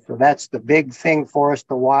direction. So that's the big thing for us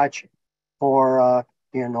to watch for,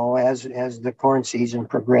 as the corn season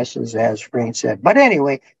progresses, as Frayne said. But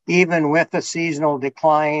anyway, even with a seasonal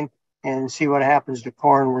decline and see what happens to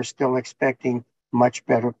corn, we're still expecting much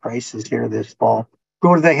better prices here this fall.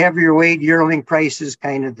 Go to the heavier weight yearling prices,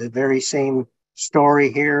 kind of the very same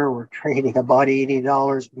story here. We're trading about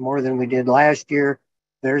 $80 more than we did last year.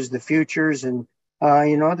 There's the futures, and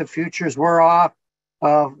the futures were off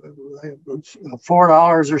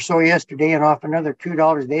 $4 or so yesterday and off another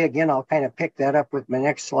 $2 a day. Again, I'll kind of pick that up with my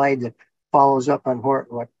next slide that follows up on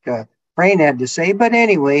what Frayne had to say. But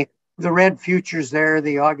anyway, the red futures there,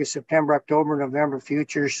 the August, September, October, November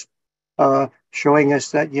futures showing us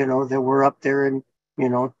that, that we're up there in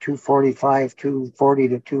 $245,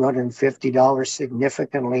 $240 to $250,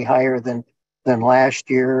 significantly higher than last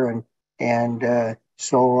year.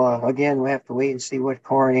 So again, we have to wait and see what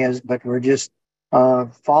corn is, but we're just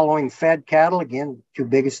following fed cattle. Again, two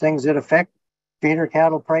biggest things that affect feeder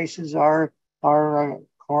cattle prices are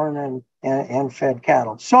corn and fed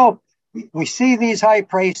cattle. So we see these high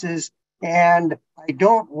prices, and I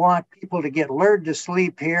don't want people to get lured to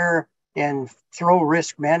sleep here and throw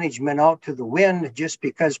risk management out to the wind just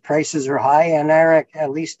because prices are high and are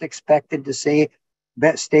at least expected to stay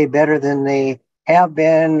better than they have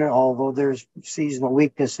been, although there's seasonal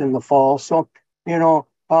weakness in the fall. So,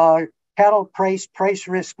 cattle price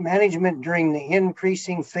risk management during the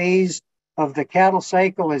increasing phase of the cattle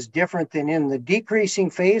cycle is different than in the decreasing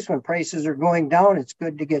phase. When prices are going down, it's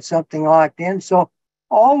good to get something locked in. So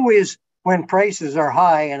always when prices are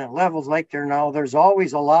high and at levels like they're now, there's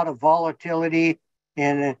always a lot of volatility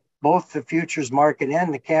in both the futures market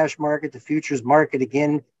and the cash market. The futures market,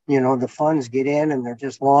 again, the funds get in and they're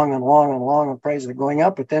just long and long and long, and prices are going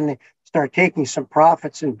up, but then they start taking some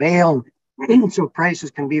profits and bail. So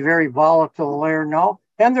prices can be very volatile there now.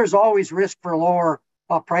 And there's always risk for lower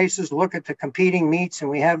prices. Look at the competing meats, and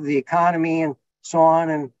we have the economy and so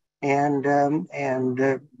on.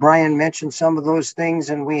 And Brian mentioned some of those things,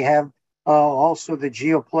 and we have also the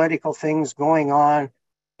geopolitical things going on.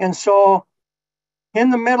 And so in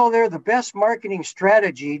the middle there, the best marketing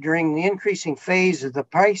strategy during the increasing phase of the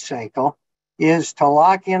price cycle is to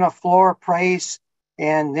lock in a floor price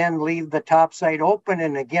and then leave the top side open.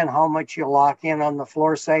 And again, how much you lock in on the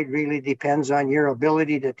floor side really depends on your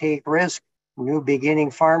ability to take risk. New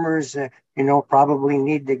beginning farmers, probably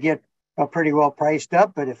need to get pretty well priced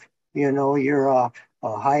up. But if, you're a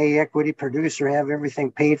high equity producer, have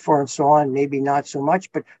everything paid for and so on, maybe not so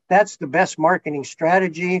much. But that's the best marketing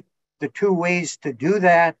strategy. The two ways to do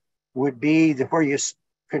that would be where you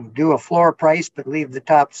can do a floor price but leave the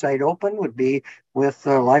top side open would be with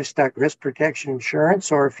livestock risk protection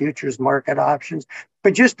insurance or futures market options.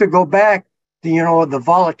 But just to go back, the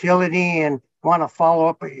volatility, and want to follow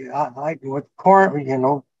up with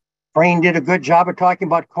corn, Brain did a good job of talking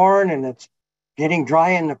about corn, and it's getting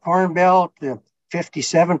dry in the Corn Belt.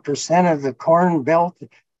 57% of the Corn Belt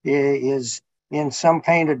is in some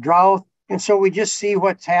kind of drought. And so we just see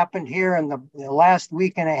what's happened here in the last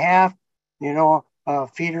week and a half.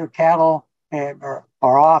 Feeder cattle are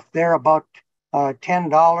off there about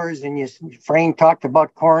 $10. And Frayne talked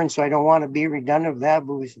about corn, so I don't want to be redundant with that,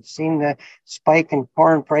 but we've seen the spike in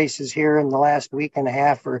corn prices here in the last week and a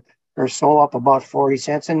half or so, up about 40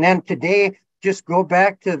 cents. And then today, just go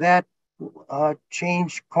back to that,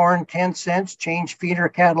 change corn 10 cents, change feeder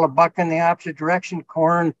cattle $1 in the opposite direction,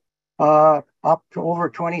 corn up to over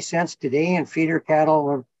 20 cents today, and feeder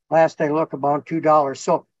cattle, last I look, about $2.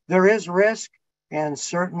 So there is risk, and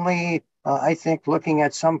certainly I think looking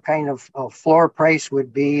at some kind of floor price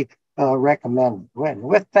would be recommended.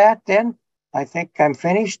 With that, then, I think I'm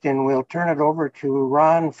finished, and we'll turn it over to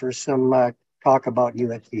Ron for some talk about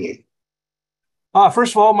USDA.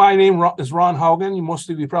 First of all, my name is Ron Haugen.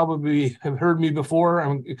 Most of you probably have heard me before.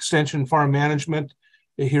 I'm Extension Farm Management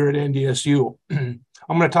here at NDSU. I'm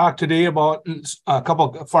going to talk today about a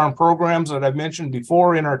couple of farm programs that I've mentioned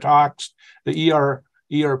before in our talks, the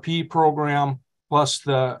ERP program, plus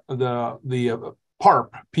the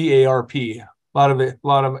PARP, P-A-R-P, a lot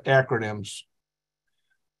of acronyms.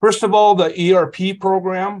 First of all, the ERP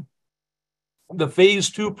program, the phase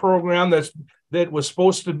 2 program that was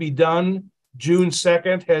supposed to be done June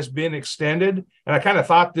 2nd has been extended. And I kind of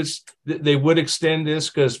thought they would extend this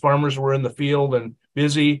because farmers were in the field and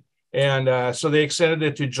busy. And so they extended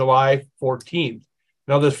it to July 14th.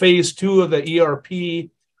 Now, the phase 2 of the ERP,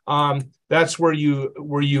 that's where you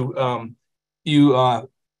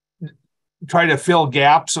try to fill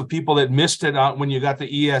gaps of people that missed it out when you got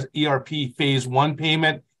the ERP phase 1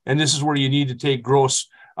 payment. And this is where you need to take gross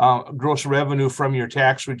revenue from your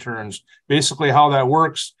tax returns. Basically, how that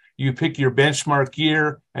works, you pick your benchmark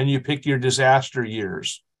year and you pick your disaster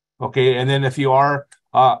years. Okay, and then if you are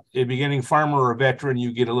a beginning farmer or a veteran,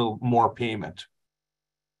 you get a little more payment.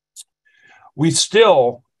 We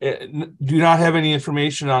still do not have any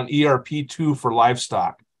information on ERP2 for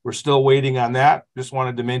livestock. We're still waiting on that. Just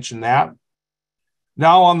wanted to mention that.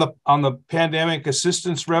 Now on the Pandemic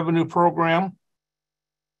Assistance Revenue Program,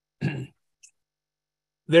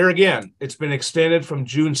 there again, it's been extended from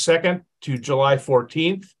June 2nd to July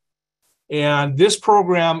 14th. And this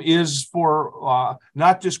program is for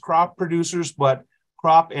not just crop producers, but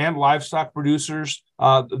crop and livestock producers.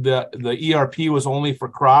 The ERP was only for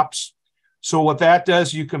crops. So what that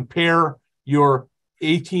does, you compare your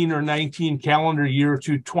 18 or 19 calendar year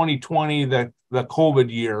to 2020, the COVID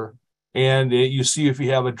year, and you see if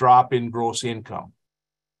you have a drop in gross income.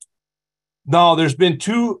 Now, there's been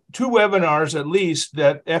two webinars at least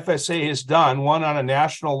that FSA has done, one on a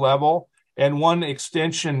national level and one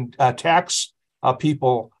extension tax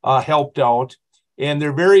people helped out. And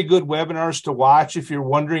they're very good webinars to watch if you're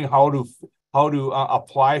wondering how to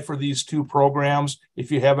apply for these two programs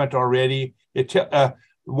if you haven't already.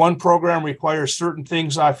 One program requires certain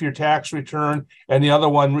things off your tax return, and the other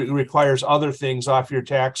one requires other things off your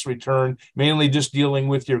tax return, mainly just dealing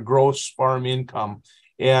with your gross farm income.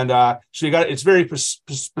 And so it's very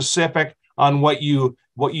specific on what you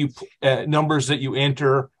numbers that you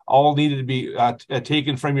enter, all needed to be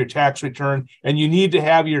taken from your tax return. And you need to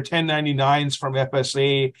have your 1099s from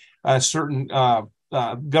FSA. Certain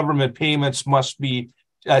government payments must be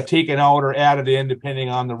taken out or added in depending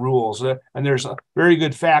on the rules. And there's very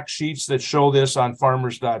good fact sheets that show this on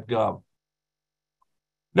farmers.gov.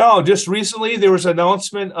 Now, just recently, there was an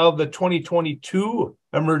announcement of the 2022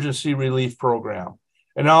 Emergency Relief Program.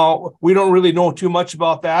 And now we don't really know too much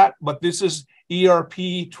about that, but this is ERP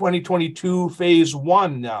 2022 phase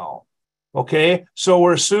 1 now. Okay, so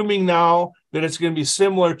we're assuming now that it's going to be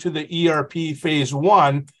similar to the ERP phase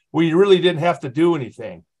 1, where you really didn't have to do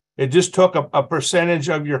anything. It just took a percentage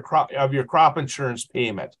of your crop insurance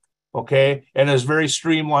payment. Okay, and it's very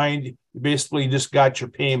streamlined. You basically just got your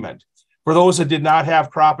payment. For those that did not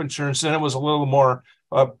have crop insurance, then it was a little more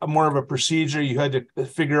of a procedure. You had to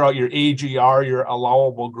figure out your AGR, your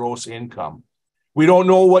allowable gross income. We don't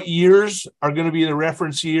know what years are going to be the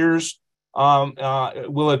reference years.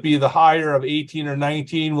 Will it be the higher of 18 or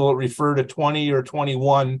 19? Will it refer to 20 or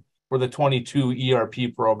 21 for the 22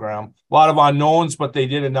 ERP program? A lot of unknowns, but they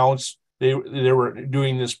did announce they were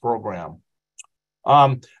doing this program.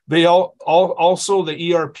 They also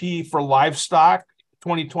the ERP for livestock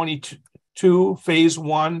 2022 phase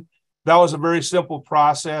 1. That was a very simple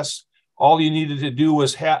process. All you needed to do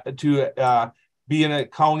was be in a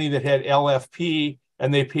county that had LFP,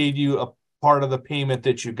 and they paid you a part of the payment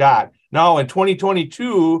that you got. Now in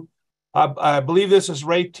 2022, I believe this is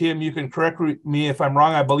right, Tim. You can correct me if I'm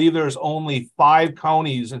wrong. I believe there's only 5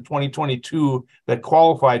 counties in 2022 that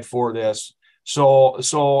qualified for this. So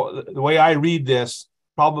the way I read this,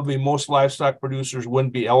 probably most livestock producers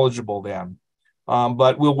wouldn't be eligible then.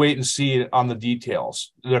 But we'll wait and see on the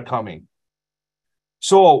details. They're coming.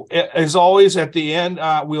 So as always, at the end,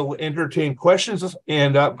 we'll entertain questions.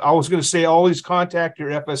 And I was going to say, always contact your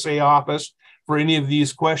FSA office for any of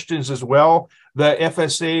these questions as well. The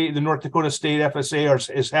FSA, the North Dakota State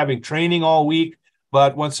FSA is having training all week.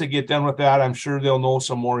 But once they get done with that, I'm sure they'll know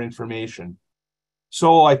some more information.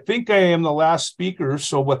 So I think I am the last speaker.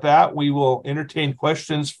 So with that, we will entertain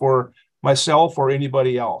questions for myself or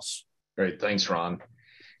anybody else. Great. Thanks, Ron.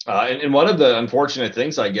 And one of the unfortunate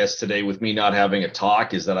things, I guess, today with me not having a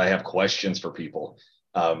talk is that I have questions for people.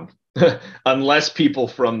 Unless people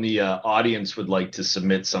from the audience would like to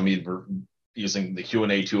submit some either using the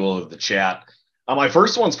Q&A tool of the chat. My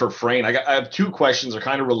first one's for Frayne. I have 2 questions. They're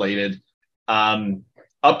kind of related.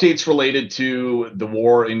 Updates related to the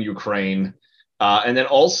war in Ukraine. And then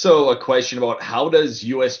also a question about how does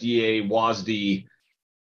USDA, WASDE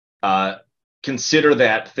consider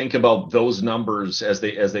that, think about those numbers as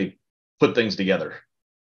they put things together.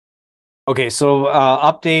 Okay, so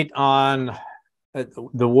update on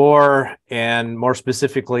the war and more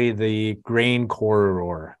specifically the grain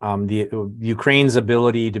corridor, the Ukraine's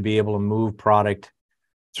ability to be able to move product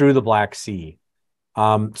through the Black Sea.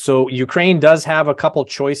 So Ukraine does have a couple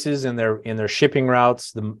choices in their shipping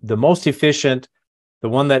routes. The most efficient, the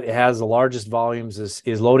one that has the largest volumes,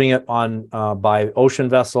 is loading it on by ocean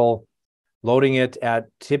vessel, loading it at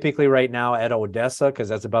typically right now at Odessa, because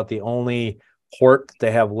that's about the only port they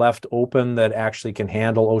have left open that actually can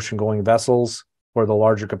handle ocean-going vessels or the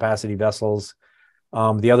larger capacity vessels.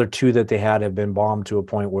 The other 2 that they had have been bombed to a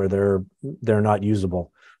point where they're not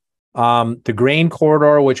usable. The grain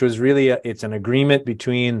corridor, which was really it's an agreement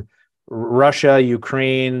between Russia,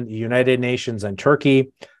 Ukraine, the United Nations, and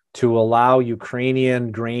Turkey to allow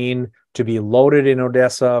Ukrainian grain to be loaded in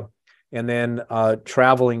Odessa and then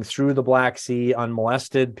traveling through the Black Sea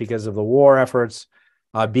unmolested because of the war efforts,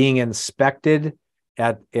 being inspected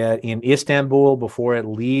in Istanbul before it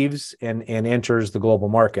leaves and enters the global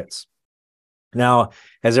markets. Now,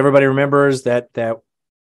 as everybody remembers, that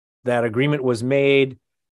agreement was made.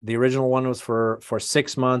 The original one was for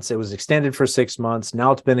 6 months. It was extended for 6 months.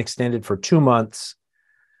 Now it's been extended for 2 months.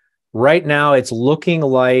 Right now, it's looking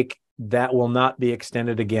like that will not be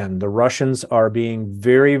extended again. The Russians are being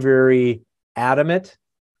very, very adamant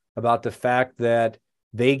about the fact that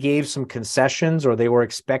they gave some concessions, or they were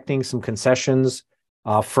expecting some concessions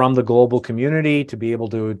from the global community to be able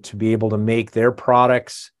to make their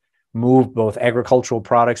products move, both agricultural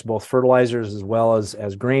products, both fertilizers as well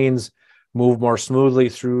as grains, move more smoothly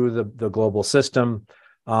through the global system.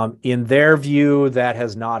 In their view, that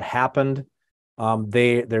has not happened.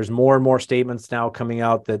 There's more and more statements now coming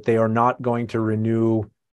out that they are not going to renew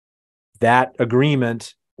that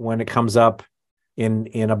agreement when it comes up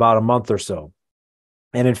in about a month or so.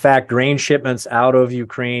 And in fact, grain shipments out of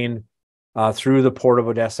Ukraine through the port of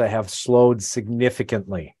Odessa have slowed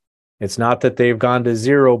significantly. It's not that they've gone to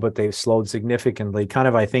zero, but they've slowed significantly, kind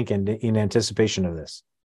of, I think, in anticipation of this.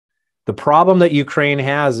 The problem that Ukraine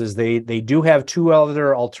has is they do have 2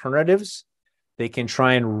 other alternatives. They can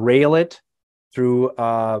try and rail it through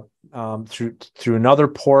another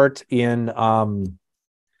port in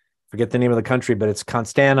forget the name of the country, but it's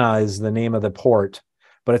Constanta is the name of the port.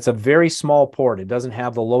 But it's a very small port. It doesn't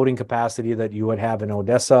have the loading capacity that you would have in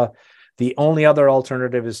Odessa. The only other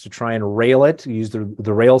alternative is to try and rail it, use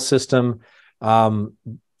the rail system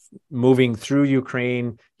moving through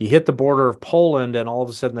Ukraine. He hit the border of Poland, and all of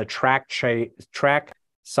a sudden the track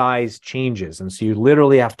size changes. And so you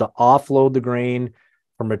literally have to offload the grain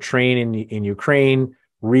from a train in Ukraine,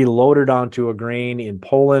 reload it onto a grain in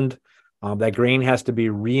Poland. That grain has to be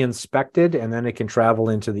re-inspected, and then it can travel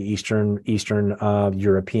into the Eastern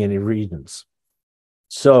European regions.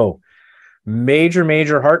 So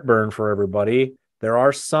major heartburn for everybody. There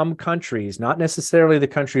are some countries, not necessarily the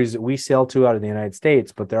countries that we sell to out of the United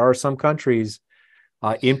States, but there are some countries,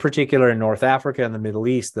 in particular in North Africa and the Middle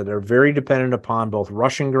East, that are very dependent upon both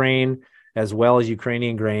Russian grain as well as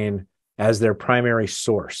Ukrainian grain as their primary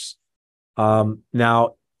source.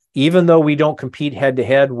 Now, even though we don't compete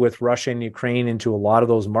head-to-head with Russia and Ukraine into a lot of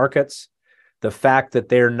those markets, the fact that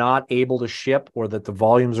they're not able to ship or that the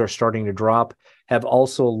volumes are starting to drop have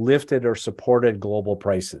also lifted or supported global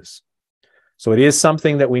prices. So it is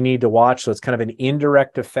something that we need to watch. So it's kind of an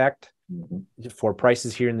indirect effect for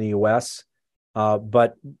prices here in the U.S.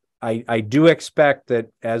 But I do expect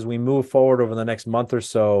that as we move forward over the next month or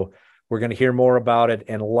so, we're going to hear more about it,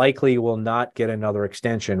 and likely will not get another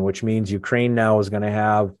extension, which means Ukraine now is going to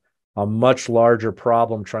have a much larger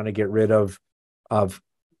problem trying to get rid of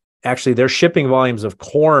actually their shipping volumes of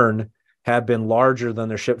corn have been larger than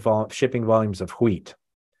their shipping volumes of wheat.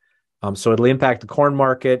 So it'll impact the corn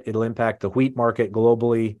market. It'll impact the wheat market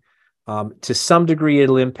globally. To some degree,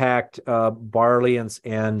 it'll impact barley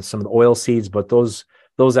and some of the oil seeds, but those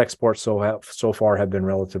exports so far have been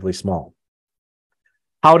relatively small.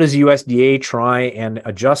 How does USDA try and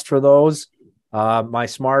adjust for those? My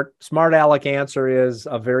smart aleck answer is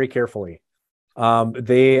very carefully.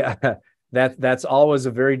 That's always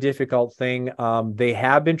a very difficult thing. They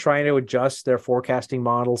have been trying to adjust their forecasting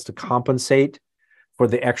models to compensate for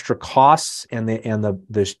the extra costs and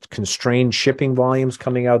the constrained shipping volumes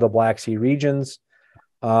coming out of the Black Sea regions.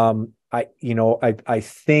 I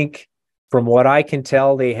think from what I can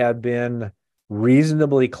tell, they have been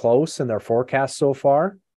reasonably close in their forecasts so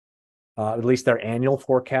far, at least their annual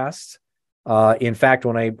forecasts. In fact,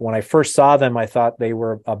 when I first saw them, I thought they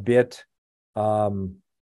were a bit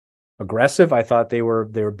aggressive. I thought they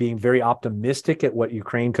were being very optimistic at what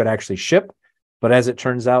Ukraine could actually ship, but as it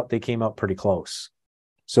turns out, they came out pretty close.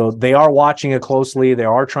 So they are watching it closely. They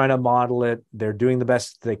are trying to model it. They're doing the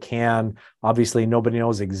best they can. Obviously, nobody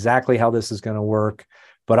knows exactly how this is going to work,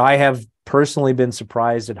 but I have personally been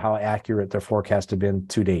surprised at how accurate their forecasts have been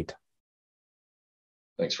to date.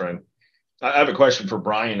 Thanks, Ryan. I have a question for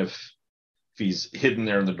Brian if he's hidden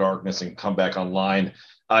there in the darkness and come back online.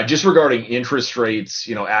 Just regarding interest rates,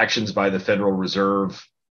 actions by the Federal Reserve,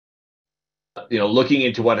 looking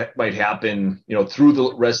into what might happen, through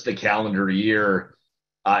the rest of the calendar year,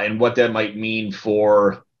 and what that might mean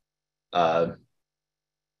for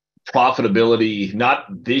profitability, not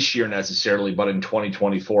this year necessarily, but in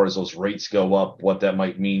 2024 as those rates go up, what that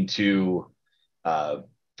might mean to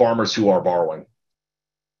farmers who are borrowing.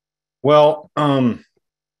 Well,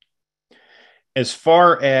 as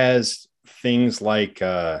far as things like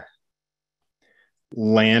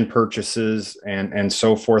land purchases and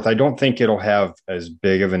so forth, I don't think it'll have as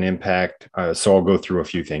big of an impact. So I'll go through a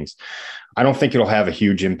few things. I don't think it'll have a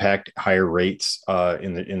huge impact, higher rates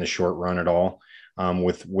in the short run at all.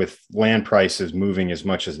 With land prices moving as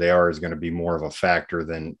much as they are is going to be more of a factor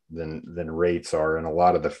than rates are, and a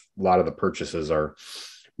lot of the purchases are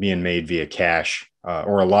being made via cash,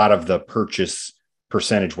 or a lot of the purchase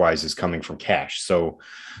percentage wise is coming from cash. So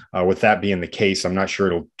with that being the case, I'm not sure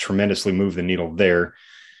it'll tremendously move the needle there.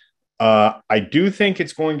 I do think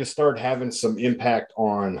it's going to start having some impact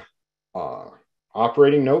on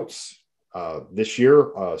operating notes this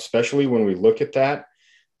year, especially when we look at that.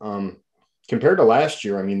 Compared to last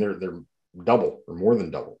year, I mean, they're double or more than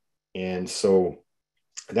double. And so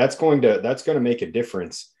that's going to make a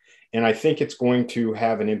difference. And I think it's going to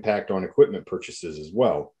have an impact on equipment purchases as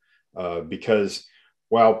well, because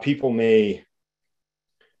while people may,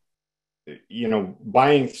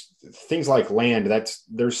 buying things like land,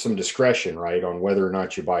 there's some discretion, right, on whether or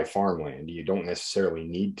not you buy farmland. You don't necessarily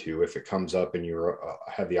need to. If it comes up and you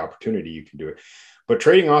have the opportunity, you can do it. But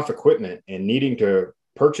trading off equipment and needing to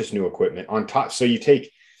purchase new equipment on top. So you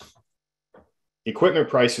take equipment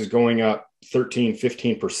prices going up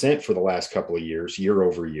 13-15% for the last couple of years, year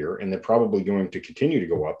over year, and they're probably going to continue to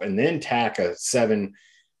go up, and then tack a 7-8%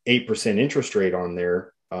 interest rate on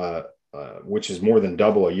there, which is more than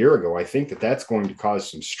double a year ago. I think that's going to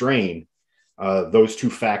cause some strain, those two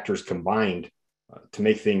factors combined, to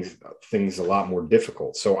make things a lot more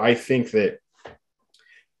difficult. So I think that,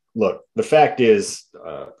 look, the fact is,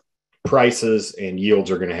 prices and yields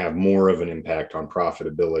are going to have more of an impact on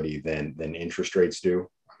profitability than interest rates do.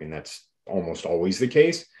 I mean, almost always the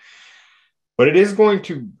case. But it is going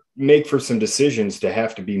to make for some decisions to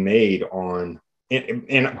have to be made on,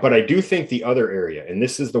 but I do think the other area, and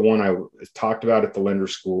this is the one I talked about at the lender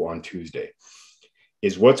school on Tuesday,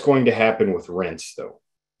 is what's going to happen with rents, though.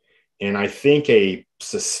 And I think a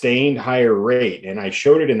sustained higher rate, and I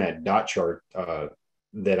showed it in that dot chart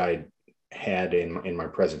that I had in my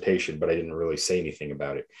presentation, but I didn't really say anything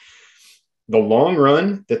about it. The long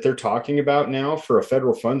run that they're talking about now for a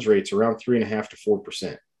federal funds rate's around 3.5% to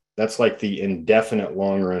 4%. That's like the indefinite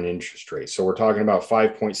long run interest rate. So we're talking about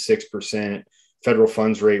 5.6% federal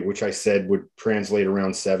funds rate, which I said would translate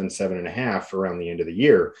around 7.5 around the end of the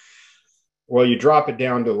year. Well, you drop it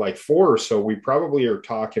down to like 4 or so, we probably are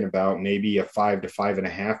talking about maybe a 5 to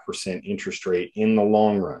 5.5% interest rate in the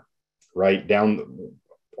long run, right? Down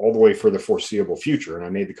all the way for the foreseeable future. And I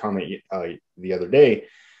made the comment the other day,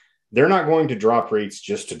 they're not going to drop rates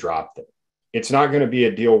just to drop them. It's not going to be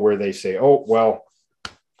a deal where they say, oh, well,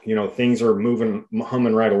 you know, things are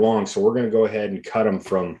humming right along, so we're going to go ahead and cut them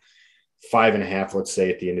from 5.5, let's say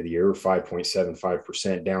at the end of the year, or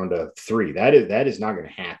 5.75% down to 3. That is not going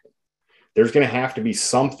to happen. There's going to have to be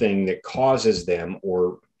something that causes them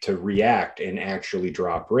or to react and actually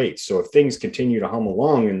drop rates. So if things continue to hum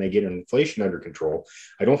along and they get inflation under control,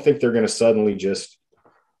 I don't think they're going to suddenly just,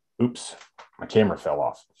 oops, my camera fell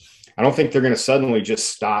off. I don't think they're going to suddenly just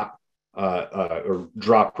stop or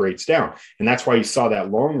drop rates down. And that's why you saw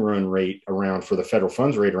that long run rate around for the federal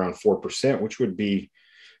funds rate around 4%, which would be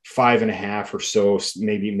 5.5 or so,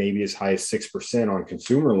 maybe as high as 6% on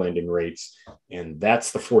consumer lending rates. And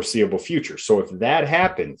that's the foreseeable future. So if that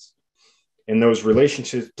happens, and those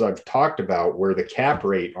relationships I've talked about where the cap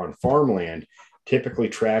rate on farmland typically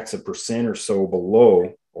tracks 1% or so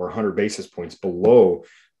below, or 100 basis points below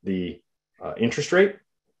the interest rate,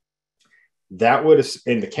 that would,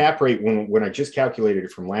 and the cap rate when I just calculated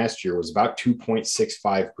it from last year was about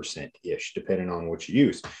 2.65% ish, depending on what you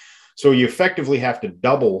use. So you effectively have to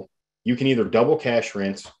double. You can either double cash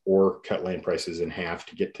rents or cut land prices in half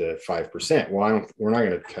to get to 5%. Well, we're not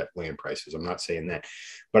going to cut land prices. I'm not saying that,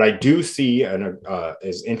 but I do see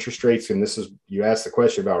as interest rates, and this is, you asked the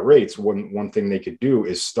question about rates. One thing they could do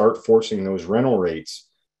is start forcing those rental rates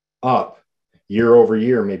up year over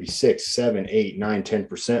year, maybe 6, 7, 8, 9,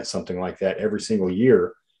 10%, something like that every single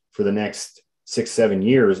year for the next 6, 7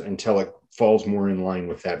 years until it falls more in line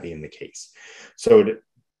with that being the case. So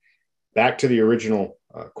back to the original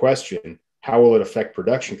question, how will it affect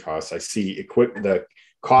production costs? I see the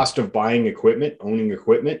cost of buying equipment, owning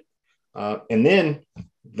equipment, and then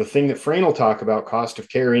the thing that Frayne will talk about, cost of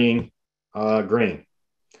carrying grain.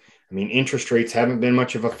 I mean, interest rates haven't been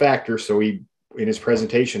much of a factor, so in his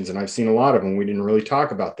presentations, and I've seen a lot of them, we didn't really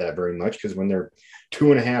talk about that very much because when they're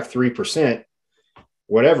 2.5%, 3%,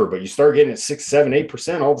 whatever, but you start getting at 6, 7,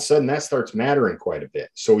 8%, all of a sudden that starts mattering quite a bit.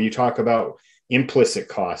 So you talk about implicit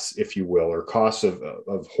costs, if you will, or costs of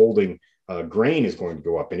holding grain is going to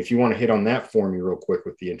go up. And if you want to hit on that for me real quick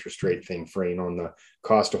with the interest rate thing, Frayne, on the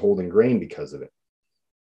cost of holding grain because of it.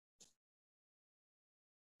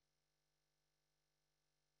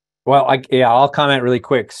 Well, I'll comment really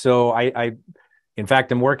quick. So in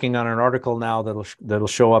fact, I'm working on an article now that'll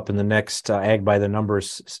show up in the next Ag by the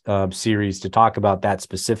Numbers series to talk about that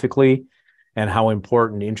specifically and how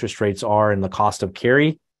important interest rates are in the cost of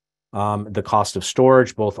carry, the cost of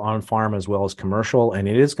storage, both on farm as well as commercial, and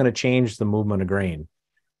it is going to change the movement of grain.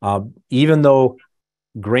 Even though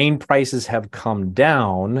grain prices have come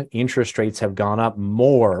down, interest rates have gone up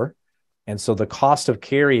more, and so the cost of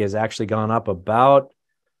carry has actually gone up about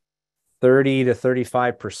 30 to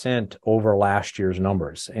 35% over last year's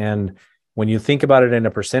numbers. And when you think about it in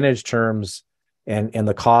a percentage terms and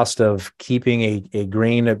the cost of keeping a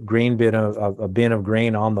bin of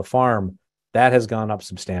grain on the farm, that has gone up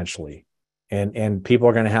substantially. And people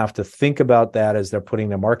are going to have to think about that as they're putting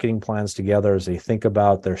their marketing plans together, as they think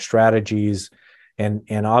about their strategies.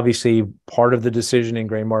 And obviously part of the decision in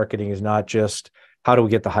grain marketing is not just how do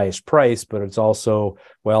we get the highest price, but it's also,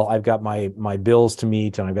 well, I've got my bills to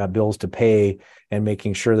meet and I've got bills to pay, and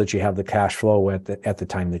making sure that you have the cash flow at the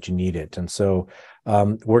time that you need it. And so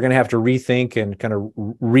we're going to have to rethink and kind of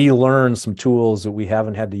relearn some tools that we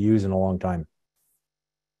haven't had to use in a long time.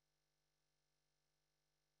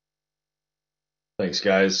 Thanks,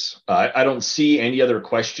 guys. I don't see any other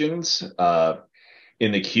questions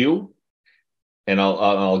in the queue, and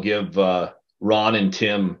I'll give Ron and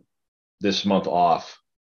Tim this month off.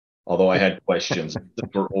 Although I had questions,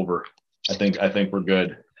 we're over. I think we're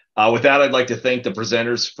good. With that, I'd like to thank the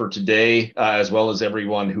presenters for today, as well as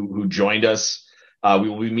everyone who joined us. We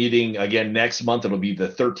will be meeting again next month. It'll be the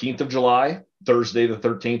 13th of July, Thursday the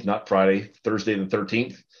 13th, not Friday, Thursday the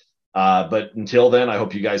 13th. But until then, I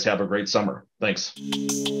hope you guys have a great summer. Thanks.